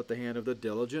 but the hand of the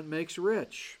diligent makes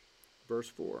rich. Verse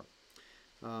 4.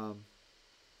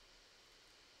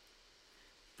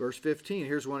 Verse 15,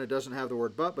 here's one that doesn't have the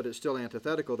word but it's still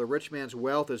antithetical. The rich man's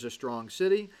wealth is a strong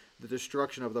city. The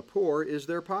destruction of the poor is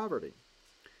their poverty.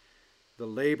 The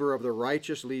labor of the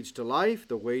righteous leads to life.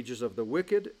 The wages of the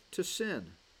wicked to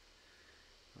sin.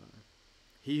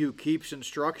 He who keeps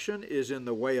instruction is in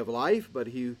the way of life, but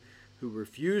he who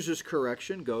refuses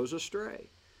correction goes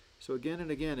astray. So again and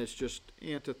again, it's just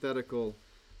antithetical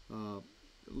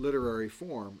literary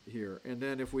form here. And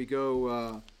then if we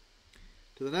go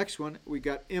to the next one, we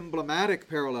got emblematic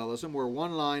parallelism, where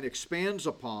one line expands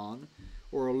upon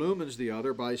or illumines the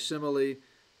other by simile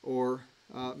or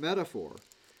metaphor.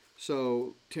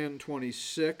 So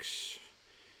 10:26,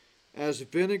 as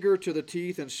vinegar to the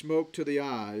teeth and smoke to the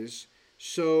eyes,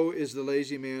 so is the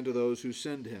lazy man to those who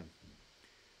send him.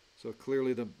 So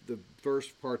clearly the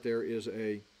first part there is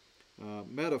a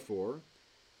metaphor.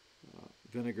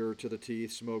 Vinegar to the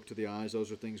teeth, smoke to the eyes,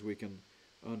 those are things we can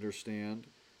understand.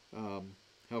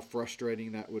 How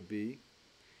frustrating that would be.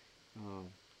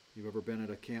 You've ever been at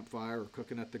a campfire or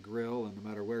cooking at the grill, and no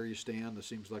matter where you stand, it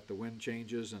seems like the wind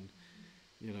changes, and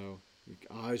your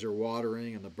eyes are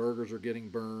watering, and the burgers are getting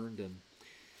burned, and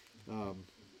when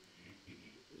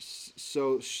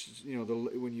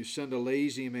you send a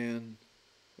lazy man,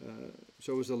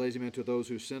 so is the lazy man to those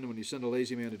who send him. When you send a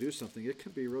lazy man to do something, it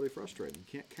can be really frustrating. You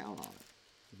can't count on it.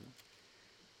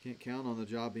 Can't count on the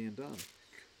job being done.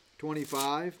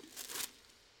 25,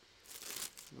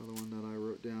 another one that I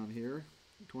wrote down here.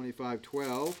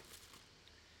 25:12.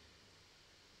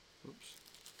 Oops.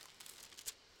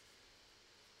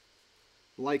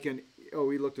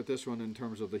 We looked at this one in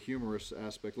terms of the humorous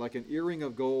aspect. Like an earring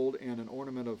of gold and an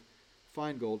ornament of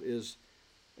fine gold is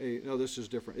this is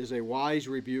different, is a wise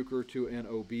rebuker to an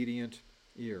obedient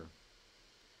ear.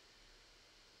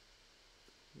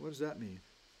 What does that mean?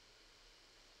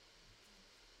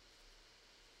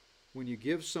 When you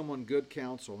give someone good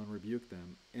counsel and rebuke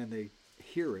them, and they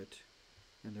hear it,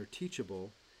 and they're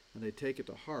teachable, and they take it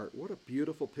to heart, what a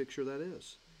beautiful picture that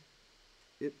is.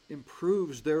 It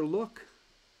improves their look,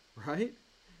 right?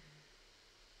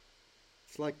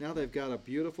 It's like now they've got a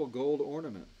beautiful gold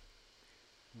ornament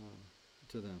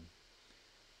to them.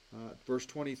 Verse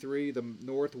 23, the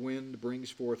north wind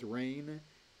brings forth rain,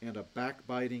 and a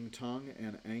backbiting tongue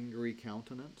and angry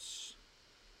countenance.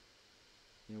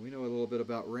 We know a little bit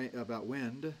about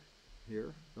wind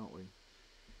here, don't we?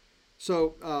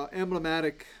 So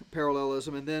emblematic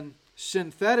parallelism, and then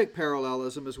synthetic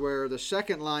parallelism is where the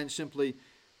second line simply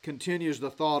continues the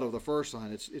thought of the first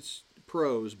line. It's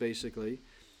prose, basically.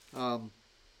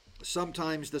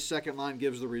 Sometimes the second line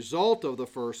gives the result of the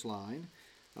first line.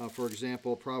 For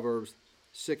example, Proverbs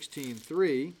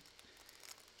 16:3,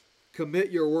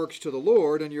 commit your works to the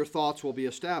Lord, and your thoughts will be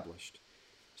established.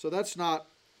 So that's not,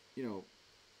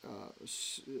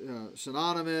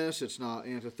 synonymous, it's not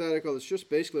antithetical, it's just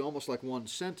basically almost like one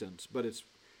sentence, but it's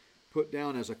put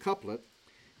down as a couplet,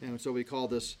 and so we call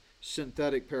this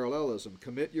synthetic parallelism.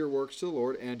 Commit your works to the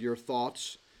Lord, and your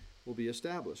thoughts will be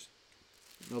established.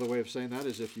 Another way of saying that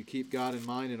is if you keep God in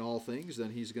mind in all things, then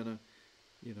he's going to,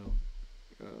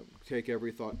 take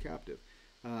every thought captive.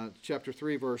 Chapter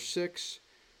 3, verse 6,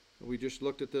 we just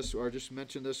looked at this, or just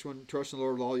mentioned this one. Trust in the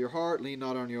Lord with all your heart, lean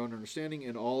not on your own understanding,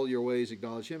 in all your ways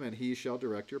acknowledge him, and he shall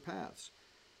direct your paths.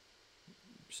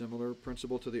 Similar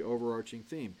principle to the overarching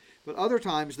theme. But other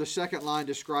times the second line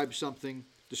describes something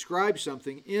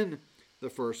in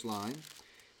the first line.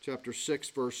 Chapter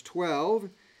 6, verse 12,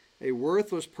 a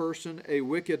worthless person, a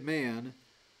wicked man,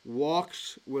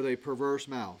 walks with a perverse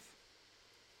mouth.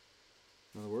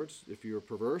 In other words, if you're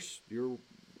perverse, you're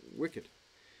wicked.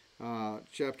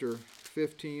 Chapter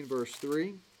 15, verse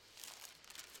 3.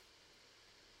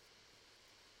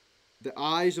 The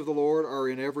eyes of the Lord are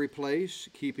in every place,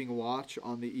 keeping watch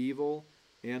on the evil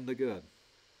and the good.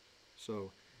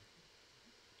 So,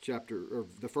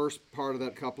 the first part of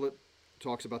that couplet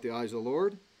talks about the eyes of the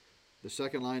Lord. The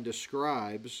second line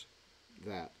describes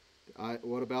that.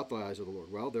 What about the eyes of the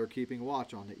Lord? Well, they're keeping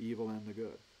watch on the evil and the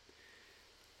good.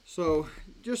 So,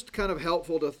 just kind of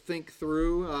helpful to think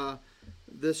through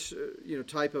this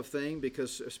type of thing,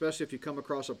 because especially if you come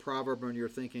across a proverb and you're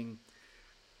thinking,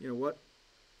 what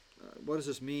does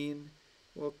this mean?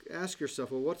 Well, ask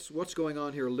yourself, what's going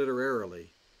on here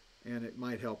literarily, and it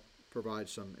might help provide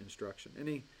some instruction.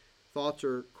 Any thoughts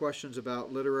or questions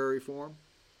about literary form?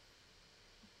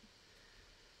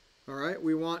 All right,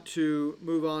 we want to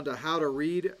move on to how to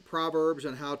read Proverbs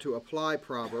and how to apply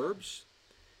Proverbs,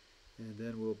 and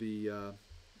then we'll be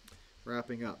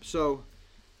wrapping up. So,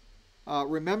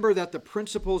 remember that the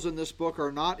principles in this book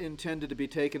are not intended to be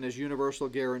taken as universal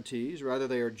guarantees. Rather,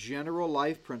 they are general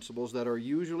life principles that are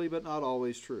usually but not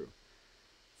always true.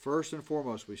 First and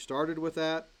foremost, we started with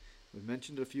that. We've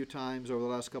mentioned it a few times over the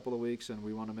last couple of weeks, and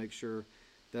we want to make sure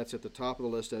that's at the top of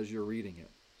the list as you're reading it.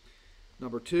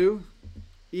 Number 2,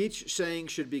 each saying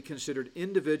should be considered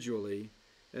individually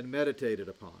and meditated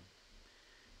upon.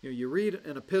 You read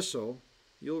an epistle,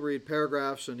 you'll read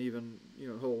paragraphs and even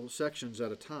whole sections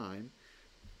at a time,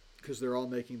 because they're all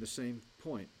making the same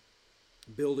point,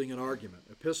 building an argument.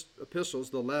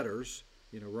 Epistles, the letters,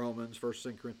 Romans, 1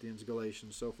 Corinthians,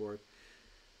 Galatians, so forth,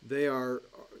 they are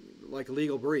like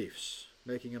legal briefs,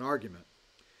 making an argument.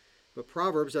 But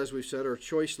Proverbs, as we've said, are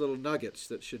choice little nuggets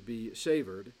that should be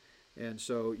savored, and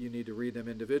so you need to read them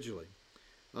individually.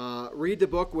 Read the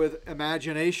book with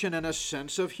imagination and a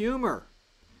sense of humor.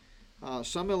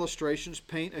 Some illustrations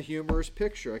paint a humorous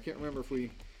picture. I can't remember if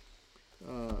we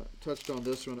touched on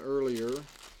this one earlier,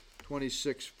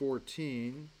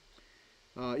 26:14.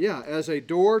 As a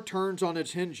door turns on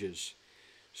its hinges,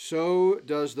 so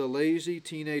does the lazy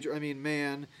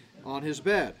man on his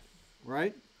bed,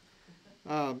 right?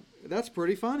 That's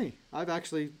pretty funny. I've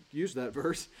actually used that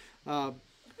verse. I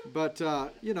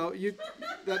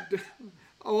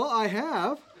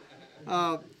have.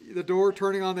 The door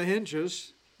turning on the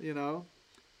hinges,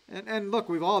 And look,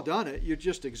 we've all done it. You're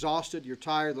just exhausted, you're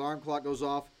tired, the alarm clock goes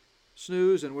off,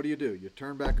 snooze, and what do? You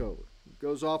turn back over. It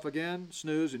goes off again,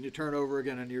 snooze, and you turn over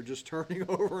again, and you're just turning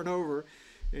over and over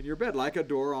in your bed like a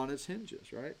door on its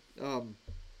hinges, right?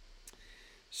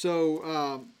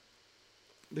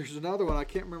 There's another one. I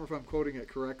can't remember if I'm quoting it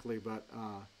correctly, but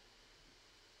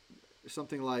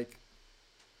something like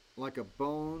a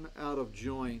bone out of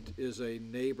joint is a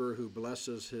neighbor who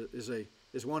blesses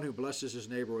is one who blesses his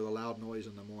neighbor with a loud noise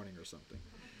in the morning or something.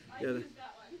 I used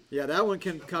that one. Yeah, that one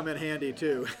can come in handy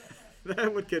too.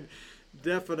 That one can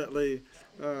definitely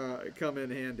come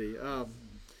in handy.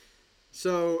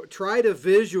 So try to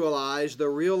visualize the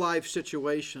real life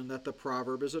situation that the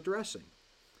proverb is addressing.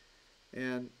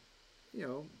 And,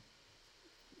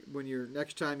 when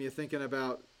next time you're thinking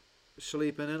about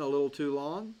sleeping in a little too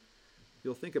long,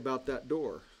 you'll think about that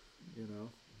door,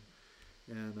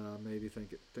 and maybe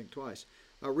think twice.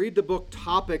 Read the book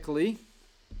topically,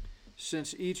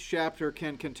 since each chapter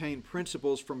can contain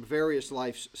principles from various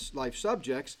life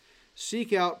subjects.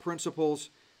 Seek out principles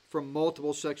from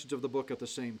multiple sections of the book at the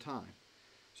same time.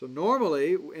 So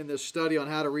normally, in this study on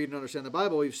how to read and understand the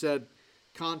Bible, we've said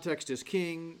context is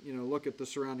king, look at the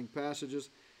surrounding passages.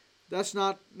 That's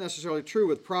not necessarily true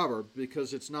with Proverbs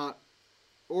because it's not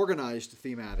organized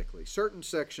thematically. Certain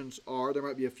sections are. There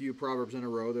might be a few Proverbs in a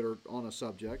row that are on a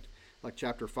subject, like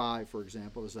chapter 5, for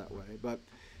example, is that way.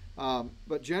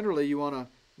 But generally, you want to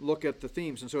look at the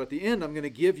themes. And so at the end, I'm going to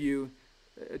give you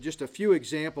just a few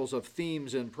examples of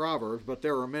themes in Proverbs, but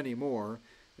there are many more.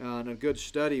 And a good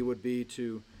study would be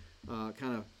to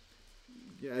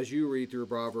as you read through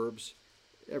Proverbs,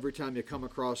 every time you come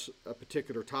across a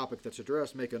particular topic that's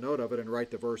addressed, make a note of it and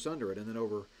write the verse under it. And then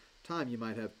over time, you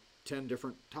might have 10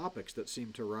 different topics that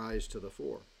seem to rise to the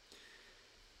fore.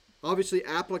 Obviously,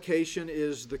 application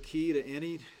is the key to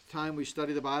any time we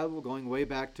study the Bible. Going way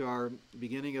back to our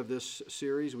beginning of this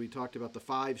series, we talked about the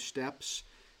 5 steps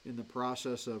in the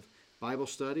process of Bible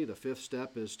study. The 5th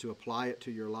step is to apply it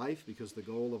to your life, because the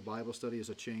goal of Bible study is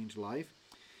a changed life.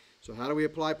 So how do we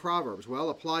apply Proverbs?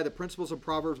 Well, apply the principles of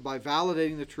Proverbs by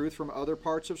validating the truth from other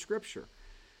parts of Scripture.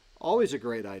 Always a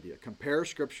great idea. Compare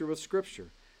Scripture with Scripture.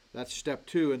 That's step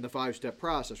 2 in the 5-step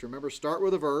process. Remember, start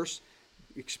with a verse,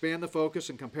 expand the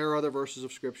focus, and compare other verses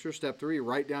of Scripture. Step 3,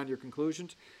 write down your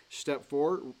conclusions. Step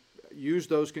 4, use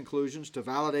those conclusions to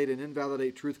validate and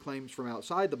invalidate truth claims from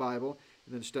outside the Bible.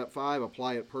 And then step 5,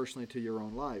 apply it personally to your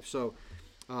own life. So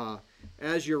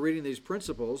as you're reading these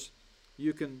principles,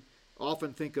 you can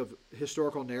often think of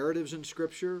historical narratives in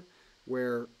Scripture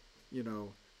where,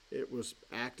 it was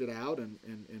acted out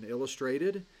and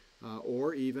illustrated,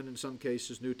 or even in some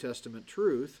cases New Testament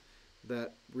truth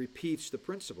that repeats the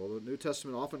principle. The New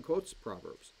Testament often quotes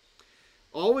Proverbs.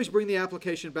 Always bring the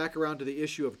application back around to the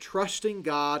issue of trusting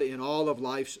God in all of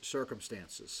life's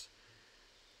circumstances.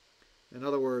 In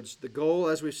other words, the goal,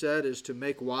 as we said, is to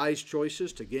make wise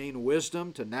choices, to gain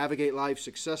wisdom, to navigate life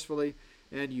successfully,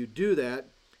 and you do that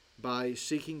by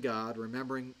seeking God,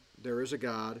 remembering there is a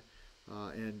God,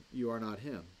 and you are not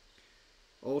Him.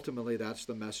 Ultimately, that's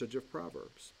the message of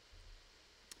Proverbs.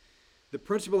 The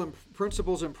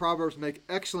principles in Proverbs make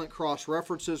excellent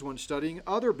cross-references when studying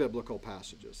other biblical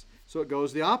passages. So it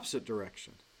goes the opposite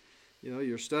direction.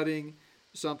 You're studying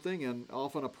something, and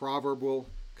often a proverb will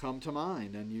come to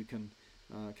mind, and you can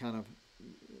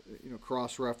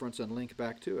cross-reference and link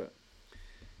back to it.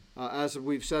 As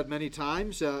we've said many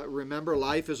times, remember,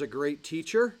 life is a great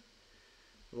teacher.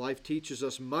 Life teaches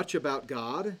us much about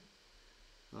God.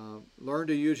 Learn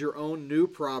to use your own new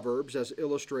proverbs as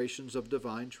illustrations of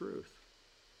divine truth.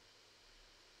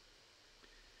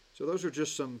 So those are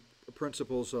just some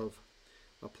principles of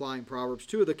applying Proverbs.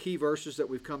 2 of the key verses that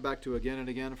we've come back to again and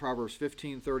again, Proverbs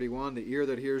 15:31, the ear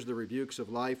that hears the rebukes of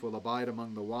life will abide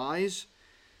among the wise.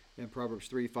 And Proverbs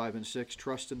 3:5 and 6,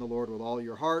 trust in the Lord with all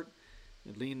your heart,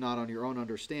 and lean not on your own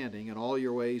understanding. In all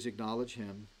your ways acknowledge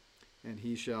Him, and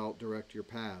He shall direct your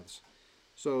paths.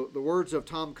 So the words of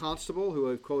Tom Constable, who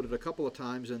I've quoted a couple of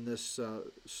times in this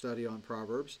study on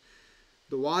Proverbs,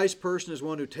 The wise person is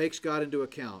one who takes God into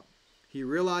account. He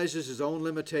realizes his own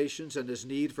limitations and his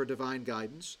need for divine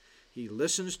guidance. He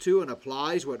listens to and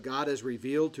applies what God has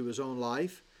revealed to his own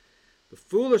life. The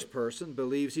foolish person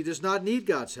believes he does not need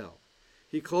God's help.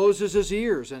 He closes his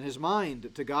ears and his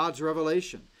mind to God's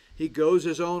revelation. He goes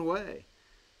his own way.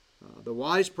 The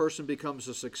wise person becomes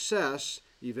a success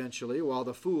eventually, while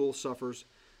the fool suffers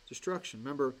destruction.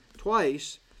 Remember,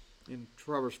 twice in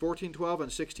Proverbs 14:12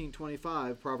 and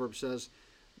 16:25, Proverbs says,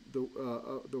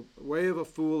 the way of a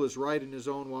fool is right in his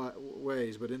own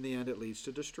ways, but in the end it leads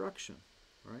to destruction.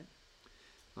 Right?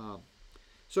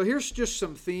 So here's just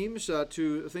some themes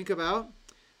to think about.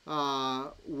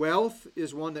 Wealth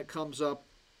is one that comes up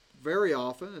very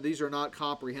often, and these are not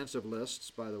comprehensive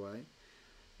lists, by the way.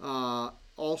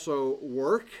 Also,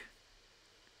 work.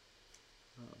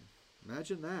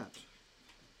 Imagine that.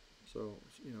 So,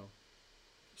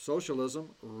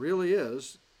 socialism really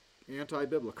is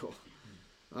anti-biblical.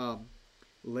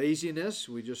 Laziness,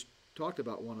 we just talked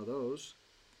about one of those.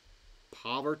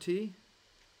 Poverty.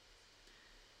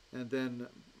 And then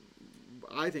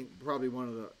I think probably one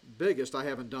of the biggest, I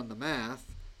haven't done the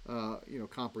math,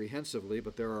 comprehensively,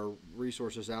 but there are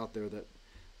resources out there that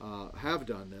have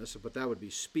done this, but that would be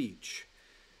speech.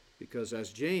 Because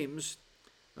as James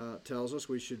tells us,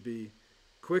 we should be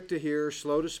quick to hear,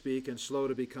 slow to speak, and slow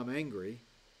to become angry,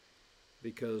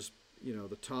 because,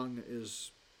 the tongue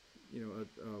is,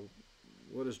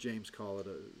 what does James call it?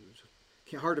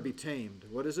 Hard to be tamed.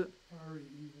 What is it? Fiery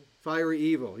evil. Fiery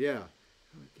evil, yeah.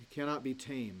 It cannot be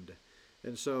tamed.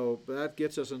 And so that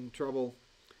gets us in trouble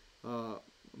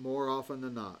more often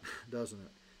than not, doesn't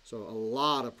it? So a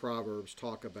lot of Proverbs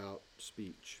talk about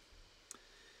speech.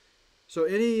 So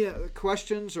any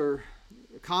questions or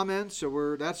comments?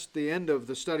 So that's the end of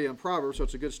the study on Proverbs, so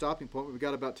it's a good stopping point. We've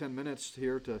got about 10 minutes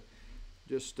here to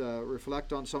just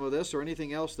reflect on some of this or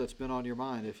anything else that's been on your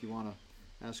mind if you want to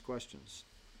ask questions.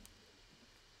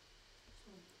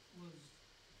 So was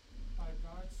by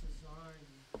God's design,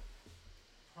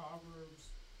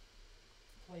 Proverbs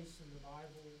placed in the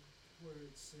Bible where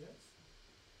it sits?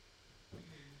 It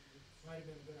might have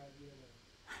been a good idea to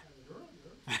have it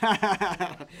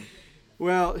earlier.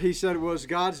 Well, he said it was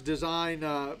God's design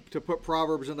to put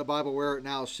Proverbs in the Bible where it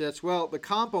now sits. Well, the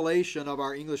compilation of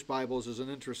our English Bibles is an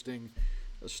interesting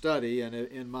study, and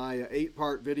in my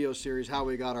 8-part video series, How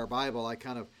We Got Our Bible, I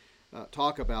kind of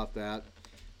talk about that.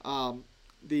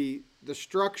 The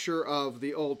structure of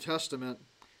the Old Testament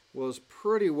was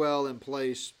pretty well in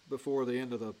place before the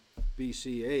end of the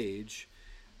BC age,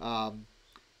 but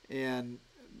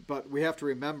we have to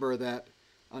remember that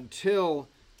until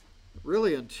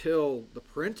the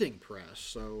printing press,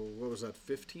 so what was that,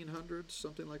 1500s,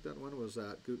 something like that? When was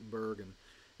that? Gutenberg. And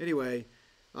anyway,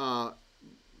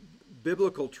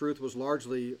 biblical truth was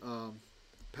largely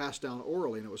passed down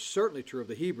orally, and it was certainly true of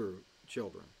the Hebrew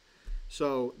children.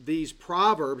 So these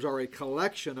Proverbs are a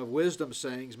collection of wisdom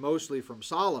sayings, mostly from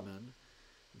Solomon,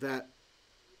 that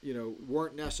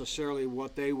weren't necessarily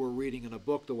what they were reading in a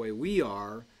book the way we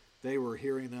are. They were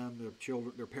hearing them,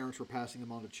 their parents were passing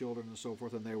them on to children and so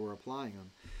forth, and they were applying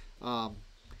them.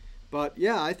 But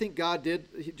yeah, I think God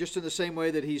did, just in the same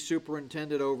way that he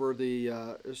superintended over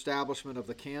the establishment of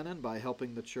the canon by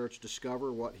helping the church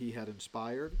discover what he had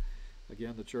inspired.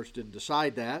 Again, the church didn't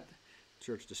decide that. The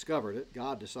church discovered it.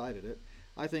 God decided it.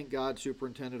 I think God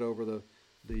superintended over the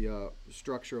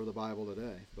structure of the Bible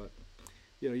today. But,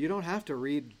 you don't have to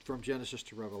read from Genesis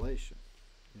to Revelation.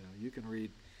 You can read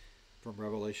from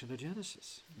Revelation to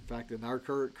Genesis. In fact, in our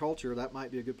current culture, that might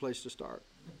be a good place to start.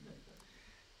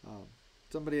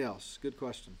 Somebody else, good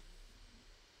question.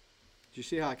 Did you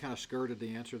see how I kind of skirted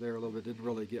the answer there a little bit? Didn't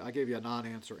really I gave you a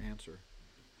non-answer answer.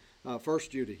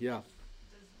 First, Judy, yeah.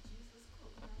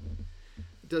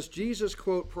 Does Jesus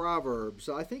quote Proverbs?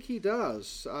 I think he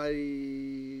does.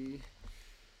 I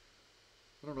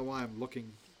don't know why I'm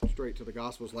looking straight to the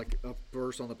Gospels, like a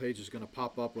verse on the page is going to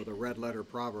pop up with a red letter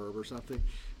proverb or something.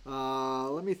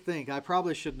 Let me think. I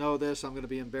probably should know this. I'm going to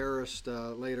be embarrassed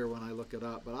later when I look it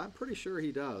up, but I'm pretty sure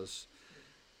he does.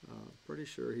 Pretty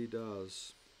sure he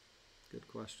does. Good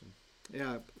question.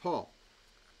 Yeah, Paul.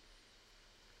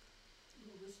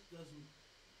 Well, this doesn't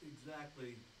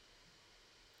exactly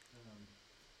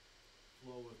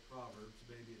flow with Proverbs.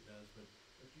 Maybe it does, but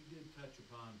you did touch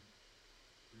upon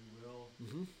free will.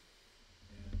 Mm-hmm.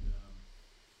 And the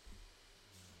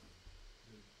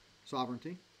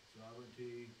Sovereignty. And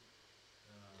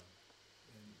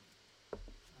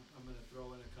I'm going to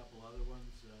throw in a couple other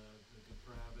ones. The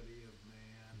depravity of man,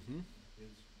 Mm-hmm.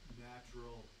 his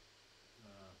natural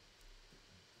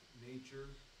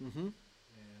nature, Mm-hmm.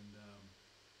 and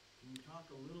can you talk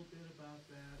a little bit about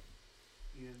that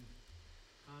in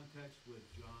context with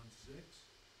John 6,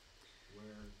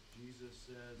 where Jesus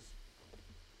says,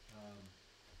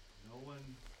 no one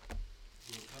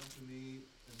will come to me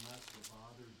unless the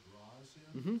Father draws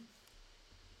him. Mm-hmm.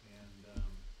 And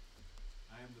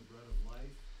I am the bread of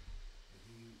life. If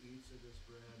he eats of this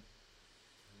bread,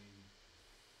 I mean,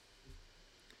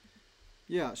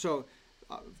 Yeah, so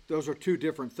those are two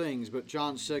different things, but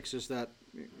John 6 is that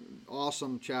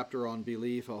awesome chapter on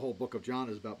belief. A whole book of John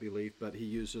is about belief, but he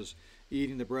uses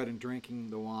eating the bread and drinking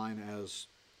the wine as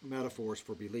metaphors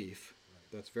for belief.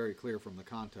 right. That's very clear from the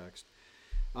context.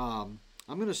 I'm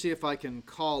going to see if I can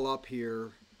call up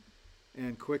here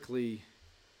and quickly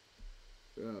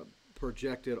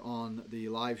project it on the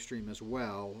live stream as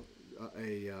well,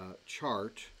 a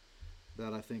chart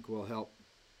that I think will help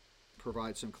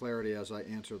provide some clarity as I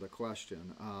answer the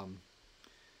question.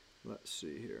 Let's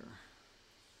see here.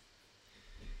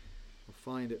 I'll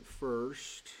find it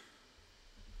first.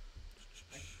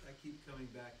 I keep coming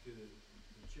back to the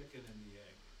chicken and the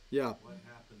egg. Yeah. What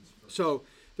happens first? So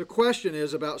the question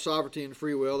is about sovereignty and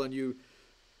free will, and you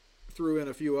threw in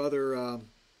a few other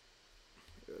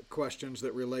questions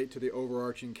that relate to the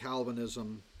overarching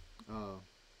Calvinism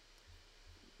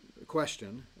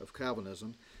question of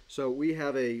Calvinism. So we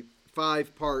have a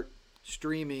 5-part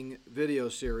streaming video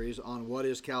series on what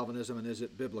is Calvinism and is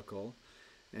it biblical,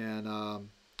 and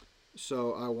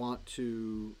so I want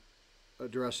to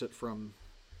address it from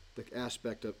the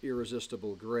aspect of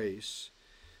irresistible grace.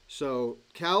 So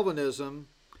Calvinism,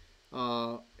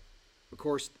 of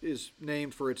course, is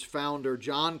named for its founder,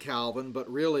 John Calvin, but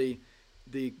really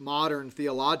the modern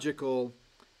theological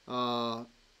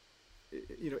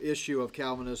issue of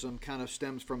Calvinism kind of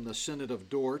stems from the Synod of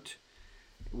Dort,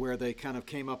 where they kind of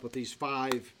came up with these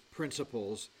 5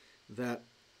 principles that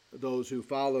those who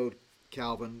followed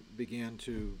Calvin began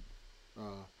to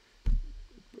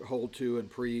hold to and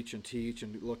preach and teach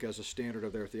and look as a standard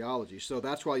of their theology. So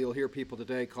that's why you'll hear people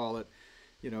today call it,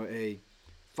 a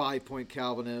 5-point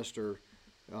Calvinist or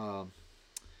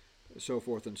so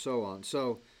forth and so on.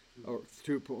 So, or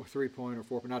 3-point or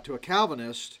 4-point. Now, to a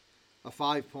Calvinist, a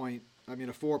 4-point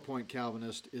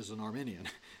Calvinist is an Arminian.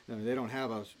 I mean, they don't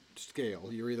have a scale.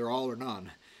 You're either all or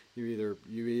none. You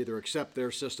either accept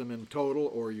their system in total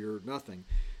or you're nothing.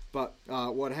 But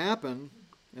what happened,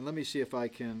 and let me see if I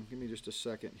can, give me just a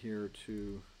second here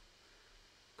to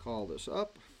call this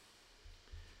up.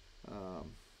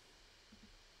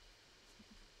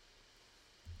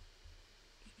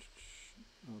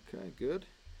 Okay, good.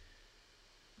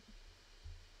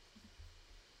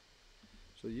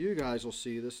 So you guys will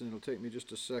see this, and it'll take me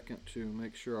just a second to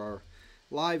make sure our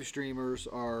live streamers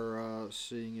are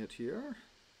seeing it here.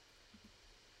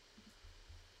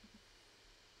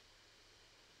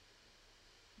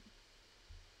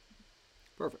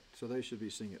 Perfect. So they should be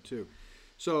seeing it too.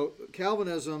 So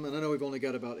Calvinism, and I know we've only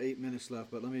got about 8 minutes left,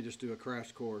 but let me just do a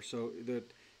crash course. So the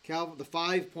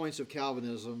 5 points of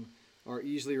Calvinism are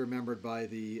easily remembered by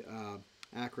the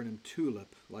acronym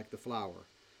TULIP, like the flower.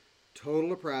 Total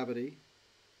depravity.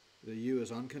 The U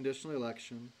is unconditional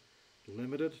election.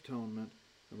 Limited atonement.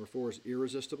 Number 4 is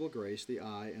irresistible grace, the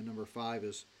I. And number 5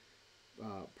 is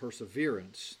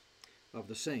perseverance of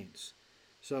the saints.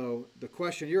 So the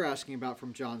question you're asking about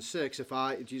from John 6,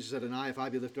 Jesus said, and I, if I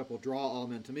be lifted up, will draw all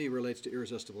men to me, relates to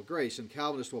irresistible grace. And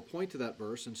Calvinists will point to that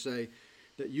verse and say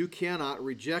that you cannot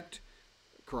reject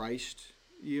Christ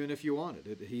even if you wanted.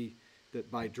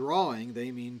 That by drawing,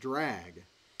 they mean drag.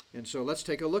 And so let's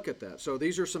take a look at that. So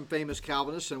these are some famous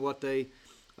Calvinists and what they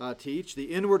teach. The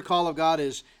inward call of God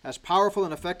is as powerful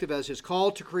and effective as his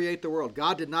call to create the world.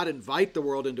 God did not invite the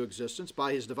world into existence.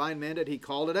 By his divine mandate, he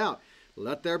called it out.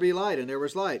 Let there be light, and there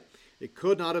was light. It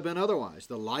could not have been otherwise.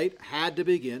 The light had to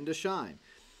begin to shine.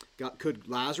 Could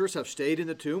Lazarus have stayed in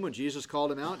the tomb when Jesus called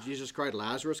him out? Jesus cried,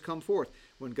 Lazarus, come forth.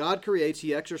 When God creates,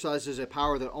 he exercises a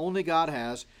power that only God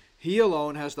has. He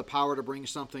alone has the power to bring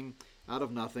something out of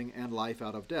nothing and life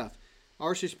out of death.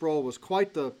 R.C. Sproul was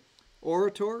quite the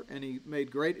orator, and he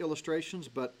made great illustrations,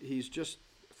 but he's just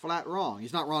flat wrong.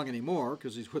 He's not wrong anymore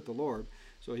because he's with the Lord,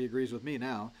 so he agrees with me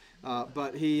now.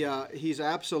 But he's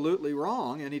absolutely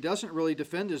wrong, and he doesn't really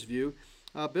defend his view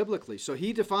biblically. So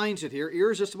he defines it here.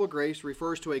 Irresistible grace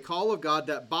refers to a call of God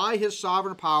that by his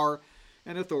sovereign power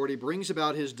and authority brings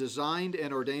about his designed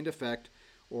and ordained effect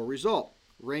or result.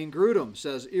 Rain Grudem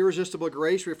says irresistible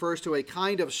grace refers to a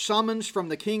kind of summons from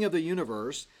the King of the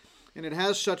universe, and it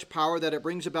has such power that it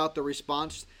brings about the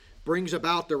response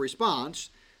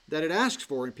that it asks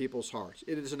for in people's hearts.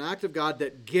 It is an act of God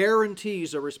that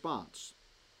guarantees a response.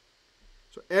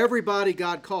 So everybody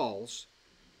God calls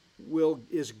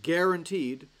is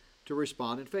guaranteed to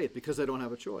respond in faith because they don't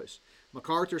have a choice.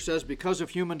 MacArthur says, because of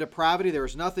human depravity, there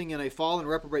is nothing in a fallen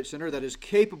reprobate sinner that is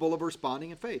capable of responding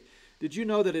in faith. Did you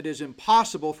know that it is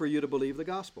impossible for you to believe the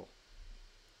gospel?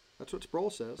 That's what Sproul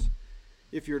says.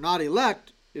 If you're not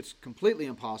elect, it's completely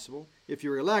impossible. If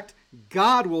you're elect,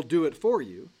 God will do it for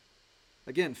you.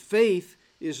 Again, faith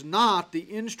is not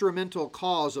the instrumental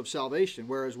cause of salvation,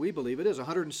 whereas we believe it is.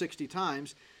 160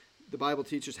 times the Bible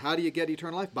teaches, how do you get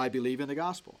eternal life? By believing the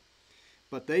gospel.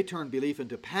 But they turn belief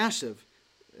into passive,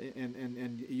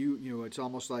 and you know, it's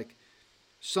almost like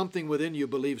something within you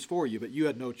believes for you, but you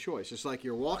had no choice. It's like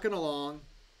you're walking along,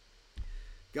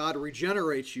 God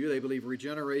regenerates you. They believe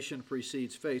regeneration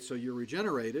precedes faith, so you're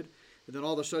regenerated, and then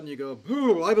all of a sudden you go,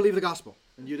 "Ooh, I believe the gospel."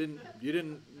 And you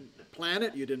didn't plan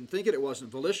it, you didn't think it, it wasn't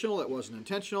volitional, it wasn't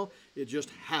intentional, it just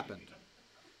happened.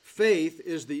 Faith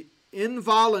is the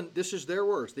this is their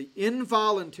words, the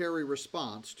involuntary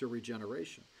response to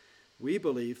regeneration. We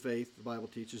believe faith, the Bible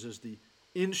teaches, is the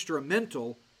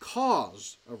instrumental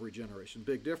cause of regeneration.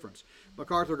 Big difference.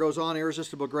 MacArthur goes on,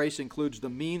 irresistible grace includes the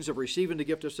means of receiving the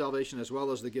gift of salvation as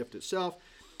well as the gift itself.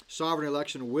 Sovereign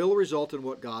election will result in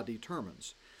what God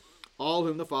determines. All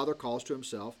whom the Father calls to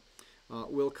himself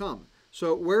will come.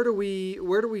 So where do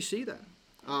we see that?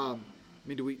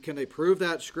 Can they prove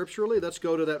that scripturally? Let's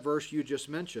go to that verse you just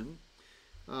mentioned.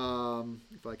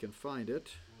 If I can find it.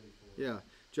 44. Yeah,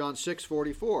 John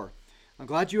 6:44. I'm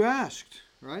glad you asked,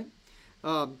 right?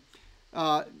 No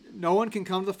one can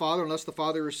come to the Father unless the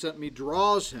Father who sent me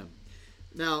draws him.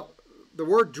 Now, the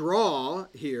word draw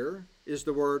here is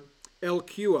the word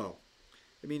elkuo.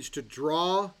 It means to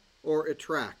draw or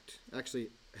attract. Actually,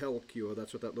 helkuo,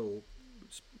 that's what that little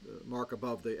mark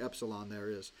above the epsilon there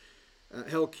is.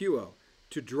 Helkuo,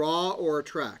 to draw or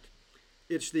attract.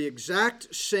 It's the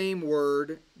exact same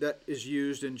word that is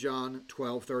used in John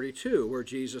 12:32, where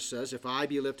Jesus says, if I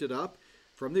be lifted up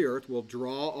from the earth, will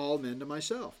draw all men to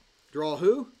myself. Draw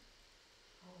who?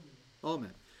 All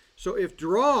men. So if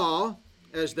draw,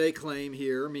 as they claim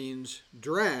here, means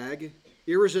drag,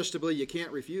 irresistibly, you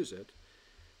can't refuse it,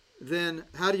 then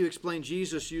how do you explain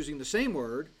Jesus using the same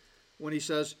word when he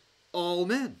says all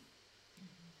men?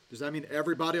 Does that mean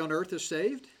everybody on earth is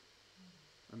saved?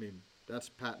 I mean, that's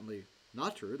patently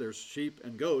not true. There's sheep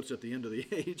and goats at the end of the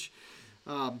age.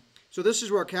 So this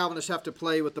is where Calvinists have to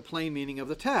play with the plain meaning of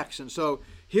the text. And so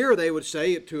here they would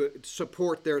say, to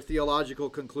support their theological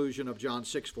conclusion of John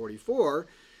 6:44,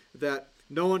 that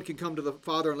no one can come to the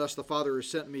Father unless the Father who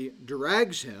sent me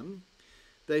drags him.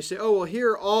 They say, oh, well,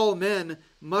 here all men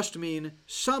must mean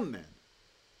some men,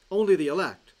 only the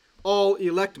elect, all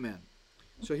elect men.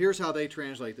 So here's how they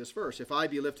translate this verse. If I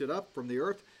be lifted up from the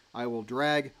earth, I will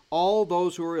drag all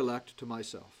those who are elect to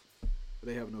myself.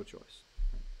 They have no choice.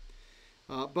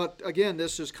 But again,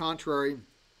 this is contrary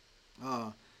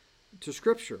to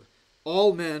Scripture.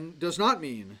 All men does not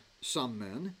mean some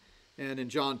men. And in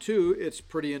John 2, it's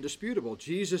pretty indisputable.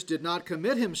 Jesus did not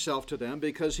commit himself to them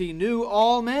because he knew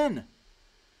all men.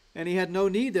 And he had no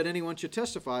need that anyone should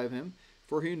testify of him,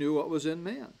 for he knew what was in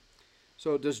man.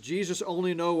 So does Jesus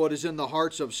only know what is in the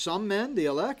hearts of some men, the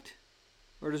elect?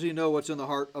 Or does he know what's in the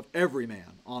heart of every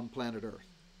man on planet Earth?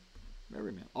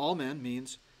 Every man. All men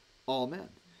means all men.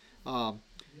 1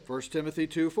 Timothy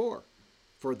 2:4.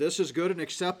 For this is good and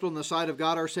acceptable in the sight of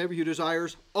God our Savior, who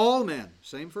desires all men,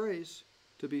 same phrase,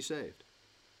 to be saved.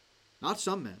 Not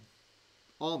some men,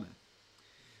 all men.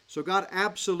 So God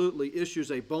absolutely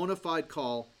issues a bona fide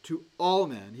call to all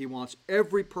men. He wants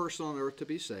every person on earth to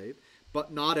be saved,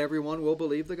 but not everyone will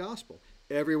believe the gospel.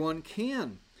 Everyone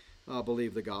can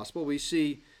believe the gospel. We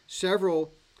see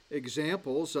several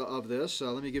examples of this.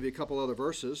 Let me give you a couple other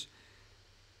verses.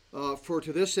 For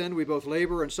to this end we both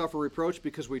labor and suffer reproach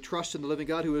because we trust in the living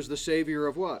God, who is the Savior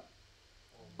of what?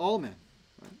 All men.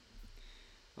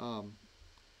 Right?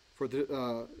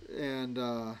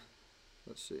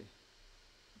 Let's see.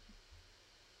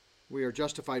 We are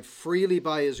justified freely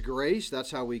by his grace.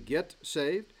 That's how we get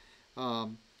saved.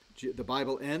 The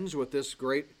Bible ends with this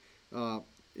great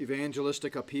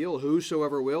evangelistic appeal.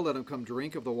 Whosoever will, let him come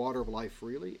drink of the water of life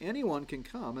freely. Anyone can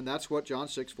come, and that's what John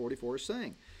 6:44 is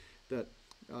saying. That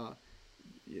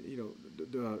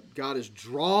God is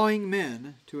drawing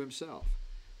men to himself.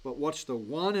 But what's the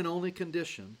one and only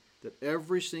condition that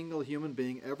every single human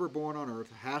being ever born on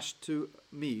earth has to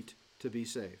meet to be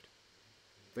saved?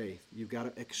 Faith. You've got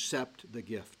to accept the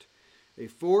gift. A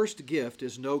forced gift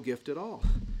is no gift at all.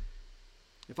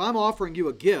 If I'm offering you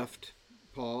a gift,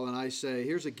 Paul, and I say,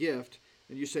 here's a gift,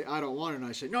 and you say, I don't want it, and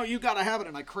I say, no, you got to have it,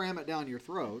 and I cram it down your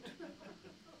throat,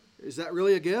 is that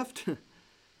really a gift?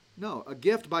 No, a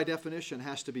gift by definition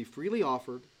has to be freely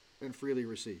offered and freely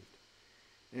received.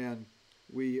 And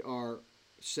we are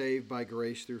saved by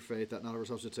grace through faith, that not of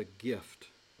ourselves. It's a gift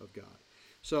of God.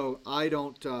 So I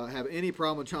don't have any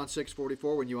problem with John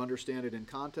 6:44 when you understand it in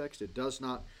context. It does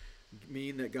not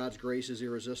mean that God's grace is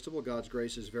irresistible. God's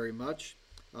grace is very much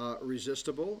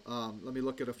resistible. Let me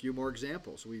look at a few more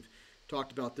examples. We've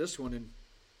talked about this one in,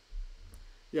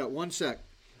 one sec.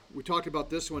 We talked about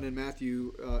this one in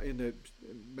Matthew,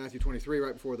 Matthew 23,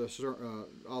 right before the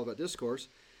Olivet Discourse.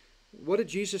 What did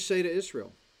Jesus say to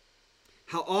Israel?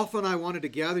 How often I wanted to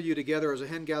gather you together as a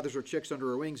hen gathers her chicks under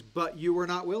her wings, but you were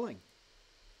not willing.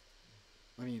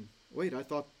 I mean, wait, I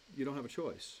thought you don't have a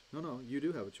choice. No, you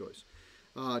do have a choice.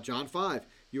 John 5,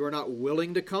 you are not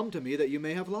willing to come to me that you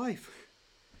may have life.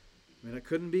 I mean, it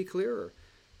couldn't be clearer.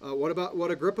 What about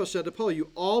what Agrippa said to Paul? You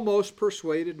almost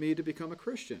persuaded me to become a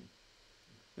Christian.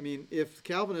 I mean, if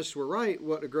Calvinists were right,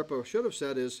 what Agrippa should have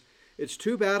said is, it's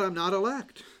too bad I'm not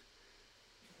elect.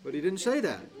 But he didn't say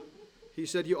that. He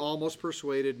said, you almost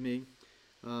persuaded me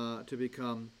to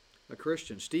become a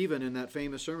Christian. Stephen, in that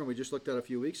famous sermon we just looked at a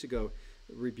few weeks ago,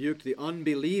 rebuked the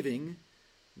unbelieving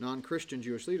non-Christian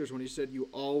Jewish leaders when he said, you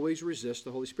always resist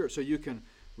the Holy Spirit. So you can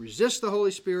resist the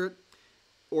Holy Spirit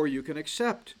or you can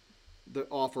accept the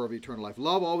offer of eternal life.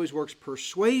 Love always works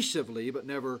persuasively but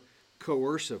never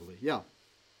coercively. Yeah.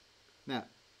 Matt.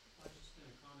 I was just going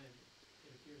to comment,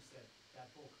 it appears that that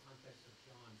whole context of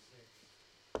John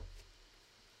 6,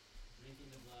 drinking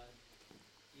the blood,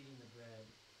 eating the bread,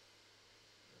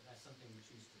 that's something we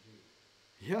choose to do.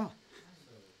 Yeah.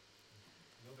 So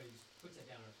nobody puts it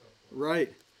down our throat.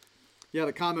 Right. Yeah,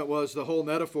 the comment was the whole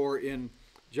metaphor in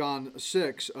John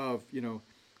 6 of,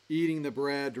 eating the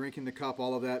bread, drinking the cup,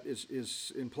 all of that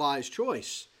implies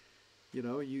choice.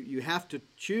 You have to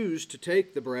choose to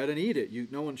take the bread and eat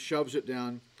it. No one shoves it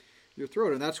down your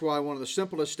throat. And that's why one of the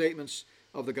simplest statements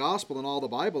of the gospel in all the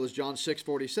Bible is John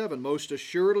 6:47. Most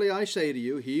assuredly I say to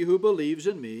you, he who believes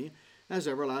in me has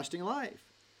everlasting life.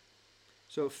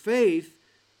 So faith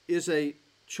is a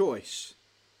choice.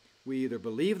 We either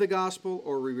believe the gospel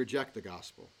or we reject the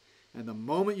gospel. And the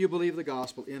moment you believe the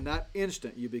gospel, in that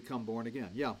instant you become born again.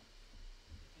 Yeah.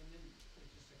 And then it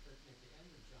just occurred to me at the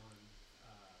end of John,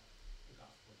 the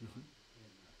Gospel of John, in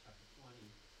chapter 20,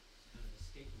 kind of the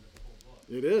statement of the whole book.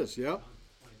 It is, yeah.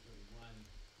 John 20:31,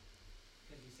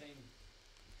 because he's saying,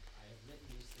 I have written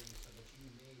these things so that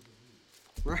you may believe.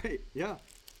 Right, yeah.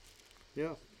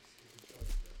 Yeah. It's a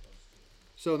choice we're opposed to.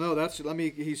 So no,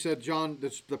 he said John,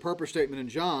 that's the purpose statement in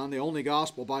John, the only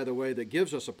gospel, by the way, that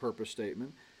gives us a purpose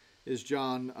statement, is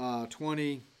John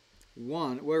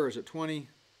 21. Where is it? 20?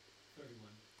 31.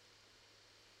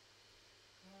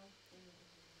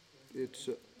 It's,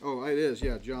 it is,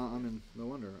 yeah, John, no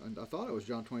wonder. I thought it was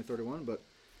John 20:31, but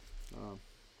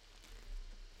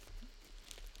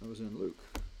that was in Luke.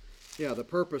 Yeah, the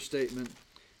purpose statement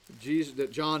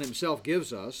that John himself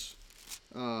gives us,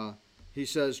 he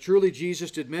says, truly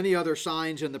Jesus did many other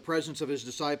signs in the presence of his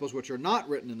disciples which are not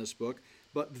written in this book,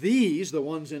 but these, the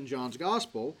ones in John's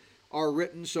gospel, are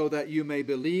written so that you may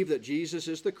believe that Jesus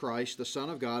is the Christ, the Son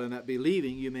of God, and that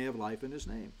believing you may have life in his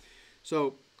name.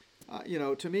 So,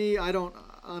 to me,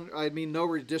 I mean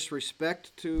no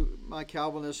disrespect to my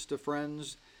Calvinist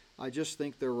friends. I just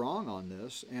think they're wrong on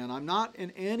this. And I'm not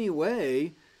in any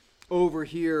way over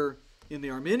here in the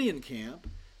Arminian camp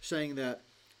saying that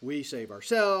we save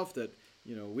ourselves, that,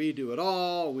 we do it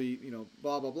all,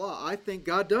 blah, blah, blah. I think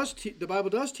the Bible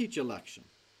does teach election.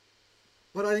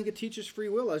 But I think it teaches free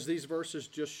will, as these verses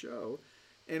just show.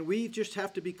 And we just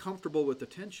have to be comfortable with the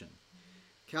tension.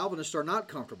 Calvinists are not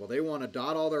comfortable. They want to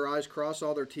dot all their I's, cross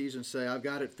all their T's, and say, I've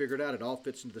got it figured out. It all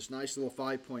fits into this nice little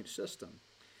 5-point system.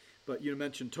 But you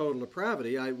mentioned total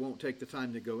depravity. I won't take the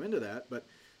time to go into that. But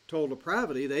total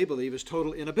depravity, they believe, is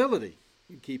total inability,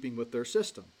 in keeping with their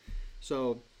system.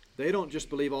 So they don't just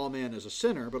believe all man is a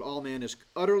sinner, but all man is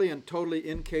utterly and totally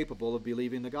incapable of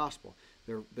believing the gospel.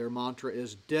 Their mantra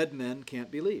is, dead men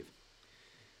can't believe.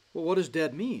 Well, what does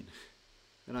dead mean?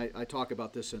 And I talk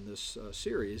about this in this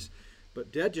series,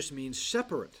 but dead just means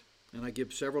separate. And I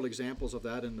give several examples of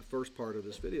that in the first part of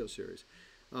this video series.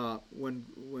 When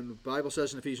the Bible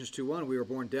says in Ephesians 2:1, we were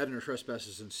born dead in our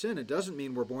trespasses and sin, it doesn't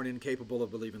mean we're born incapable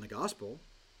of believing the gospel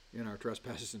in our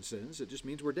trespasses and sins. It just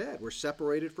means we're dead. We're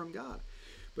separated from God.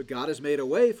 But God has made a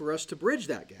way for us to bridge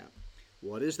that gap.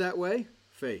 What is that way?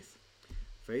 Faith.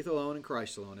 Faith alone in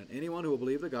Christ alone. And anyone who will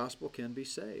believe the gospel can be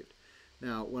saved.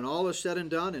 Now, when all is said and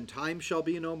done, and time shall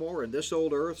be no more, and this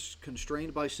old earth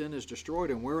constrained by sin is destroyed,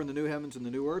 and we're in the new heavens and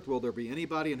the new earth, will there be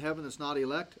anybody in heaven that's not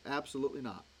elect? Absolutely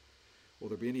not. Will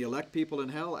there be any elect people in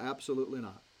hell? Absolutely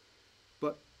not.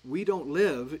 But we don't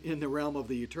live in the realm of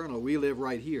the eternal. We live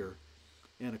right here.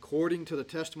 And according to the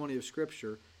testimony of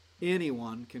Scripture,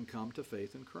 anyone can come to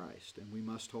faith in Christ, and we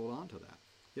must hold on to that.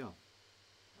 Yeah.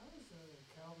 How does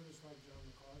a Calvinist like John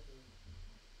MacArthur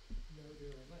know they're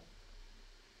elect?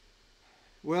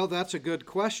 Well, that's a good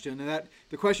question. And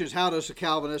the question is, how does a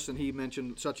Calvinist, and he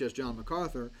mentioned such as John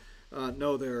MacArthur,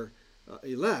 know they're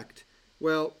elect?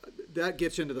 Well, that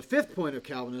gets into the fifth point of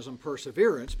Calvinism,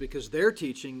 perseverance, because they're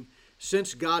teaching,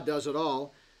 since God does it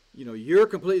all, you're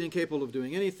completely incapable of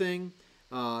doing anything.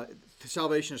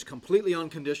 Salvation is completely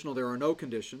unconditional. There are no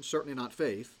conditions, certainly not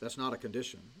faith. That's not a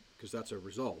condition, because that's a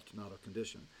result, not a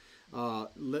condition.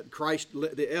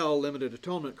 The L, limited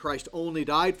atonement, Christ only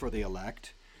died for the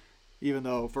elect, even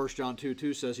though 1 John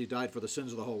 2:2 says he died for the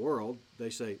sins of the whole world. They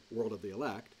say world of the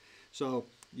elect. So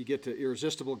you get to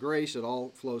irresistible grace. It all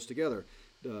flows together.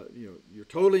 You're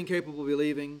totally incapable of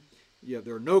believing.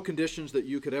 There are no conditions that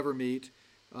you could ever meet.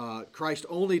 Christ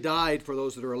only died for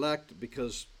those that are elect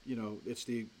because, it's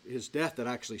his death that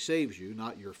actually saves you,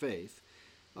 not your faith.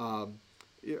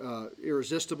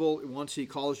 Irresistible, once he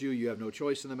calls you, you have no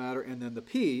choice in the matter. And then the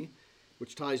P,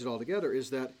 which ties it all together, is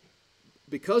that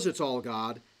because it's all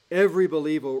God, every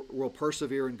believer will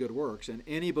persevere in good works. And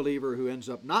any believer who ends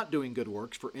up not doing good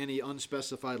works for any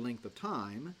unspecified length of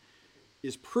time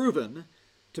is proven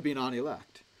to be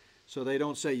non-elect. So they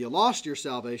don't say you lost your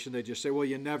salvation. They just say, well,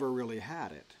 you never really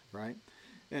had it, right?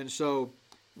 And so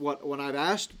when I've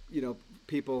asked,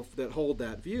 people that hold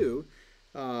that view,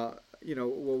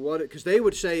 because they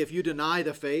would say if you deny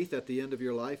the faith at the end of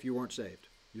your life, you weren't saved.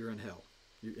 You're in hell.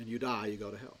 And you die, you go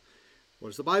to hell. What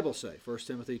does the Bible say? 1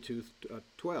 Timothy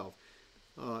 2:12.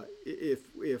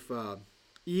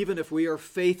 Even if we are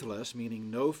faithless,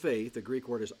 meaning no faith, the Greek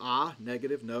word is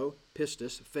negative, no,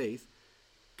 pistis, faith,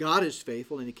 God is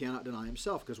faithful and he cannot deny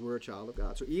himself because we're a child of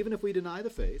God. So even if we deny the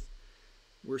faith,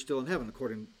 we're still in heaven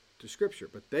according to Scripture.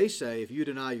 But they say if you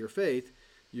deny your faith,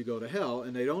 you go to hell,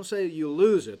 and they don't say you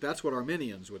lose it. That's what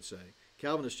Arminians would say.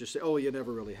 Calvinists just say, oh, you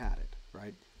never really had it,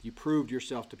 right? You proved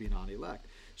yourself to be non-elect.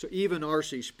 So even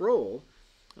R.C. Sproul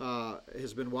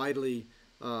has been widely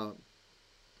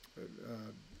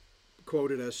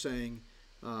quoted as saying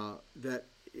that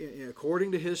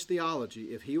according to his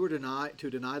theology, if he were to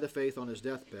deny the faith on his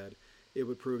deathbed, it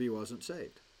would prove he wasn't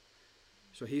saved.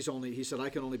 So he said, I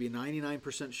can only be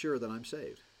 99% sure that I'm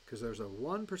saved because there's a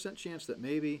 1% chance that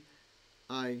maybe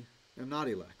I am not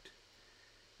elect.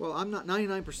 Well, I'm not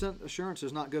 99% assurance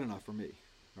is not good enough for me,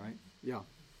 right? Yeah.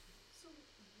 So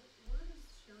where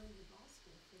does sharing the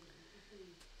gospel fit in if they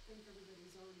think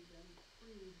everybody's already been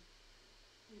freed,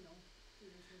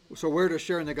 So where does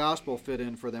sharing the gospel fit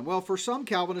in for them? Well, for some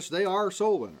Calvinists, they are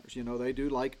soul winners. They do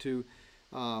like to,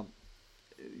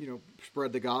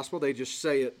 spread the gospel. They just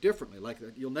say it differently. Like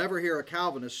you'll never hear a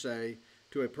Calvinist say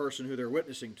to a person who they're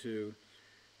witnessing to,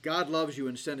 God loves you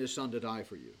and sent his son to die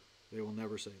for you. They will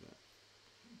never say that.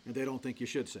 And they don't think you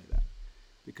should say that.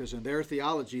 Because in their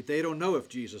theology, they don't know if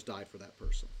Jesus died for that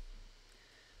person.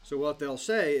 So what they'll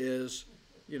say is,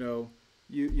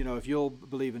 if you'll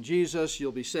believe in Jesus,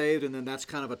 you'll be saved, and then that's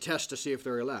kind of a test to see if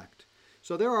they're elect.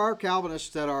 So there are Calvinists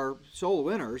that are soul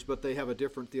winners, but they have a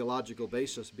different theological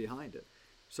basis behind it.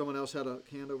 Someone else had a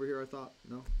hand over here, I thought?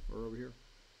 No? Or over here?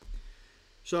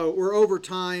 So we're over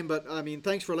time, but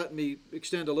thanks for letting me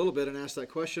extend a little bit and ask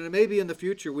that question. And maybe in the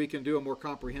future we can do a more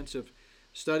comprehensive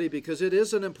study because it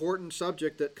is an important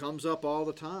subject that comes up all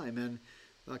the time. And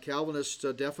Calvinists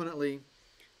definitely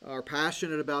are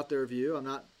passionate about their view. I'm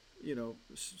not,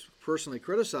 personally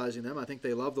criticizing them. I think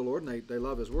they love the Lord and they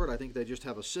love his word. I think they just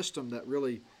have a system that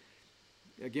really,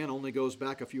 again, only goes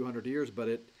back a few hundred years, but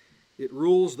it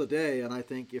rules the day. And I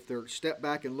think if they step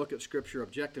back and look at Scripture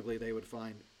objectively, they would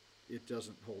find it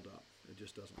doesn't hold up. It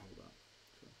just doesn't hold up.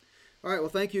 So. All right, well,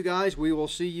 thank you guys. We will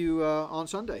see you on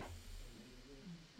Sunday.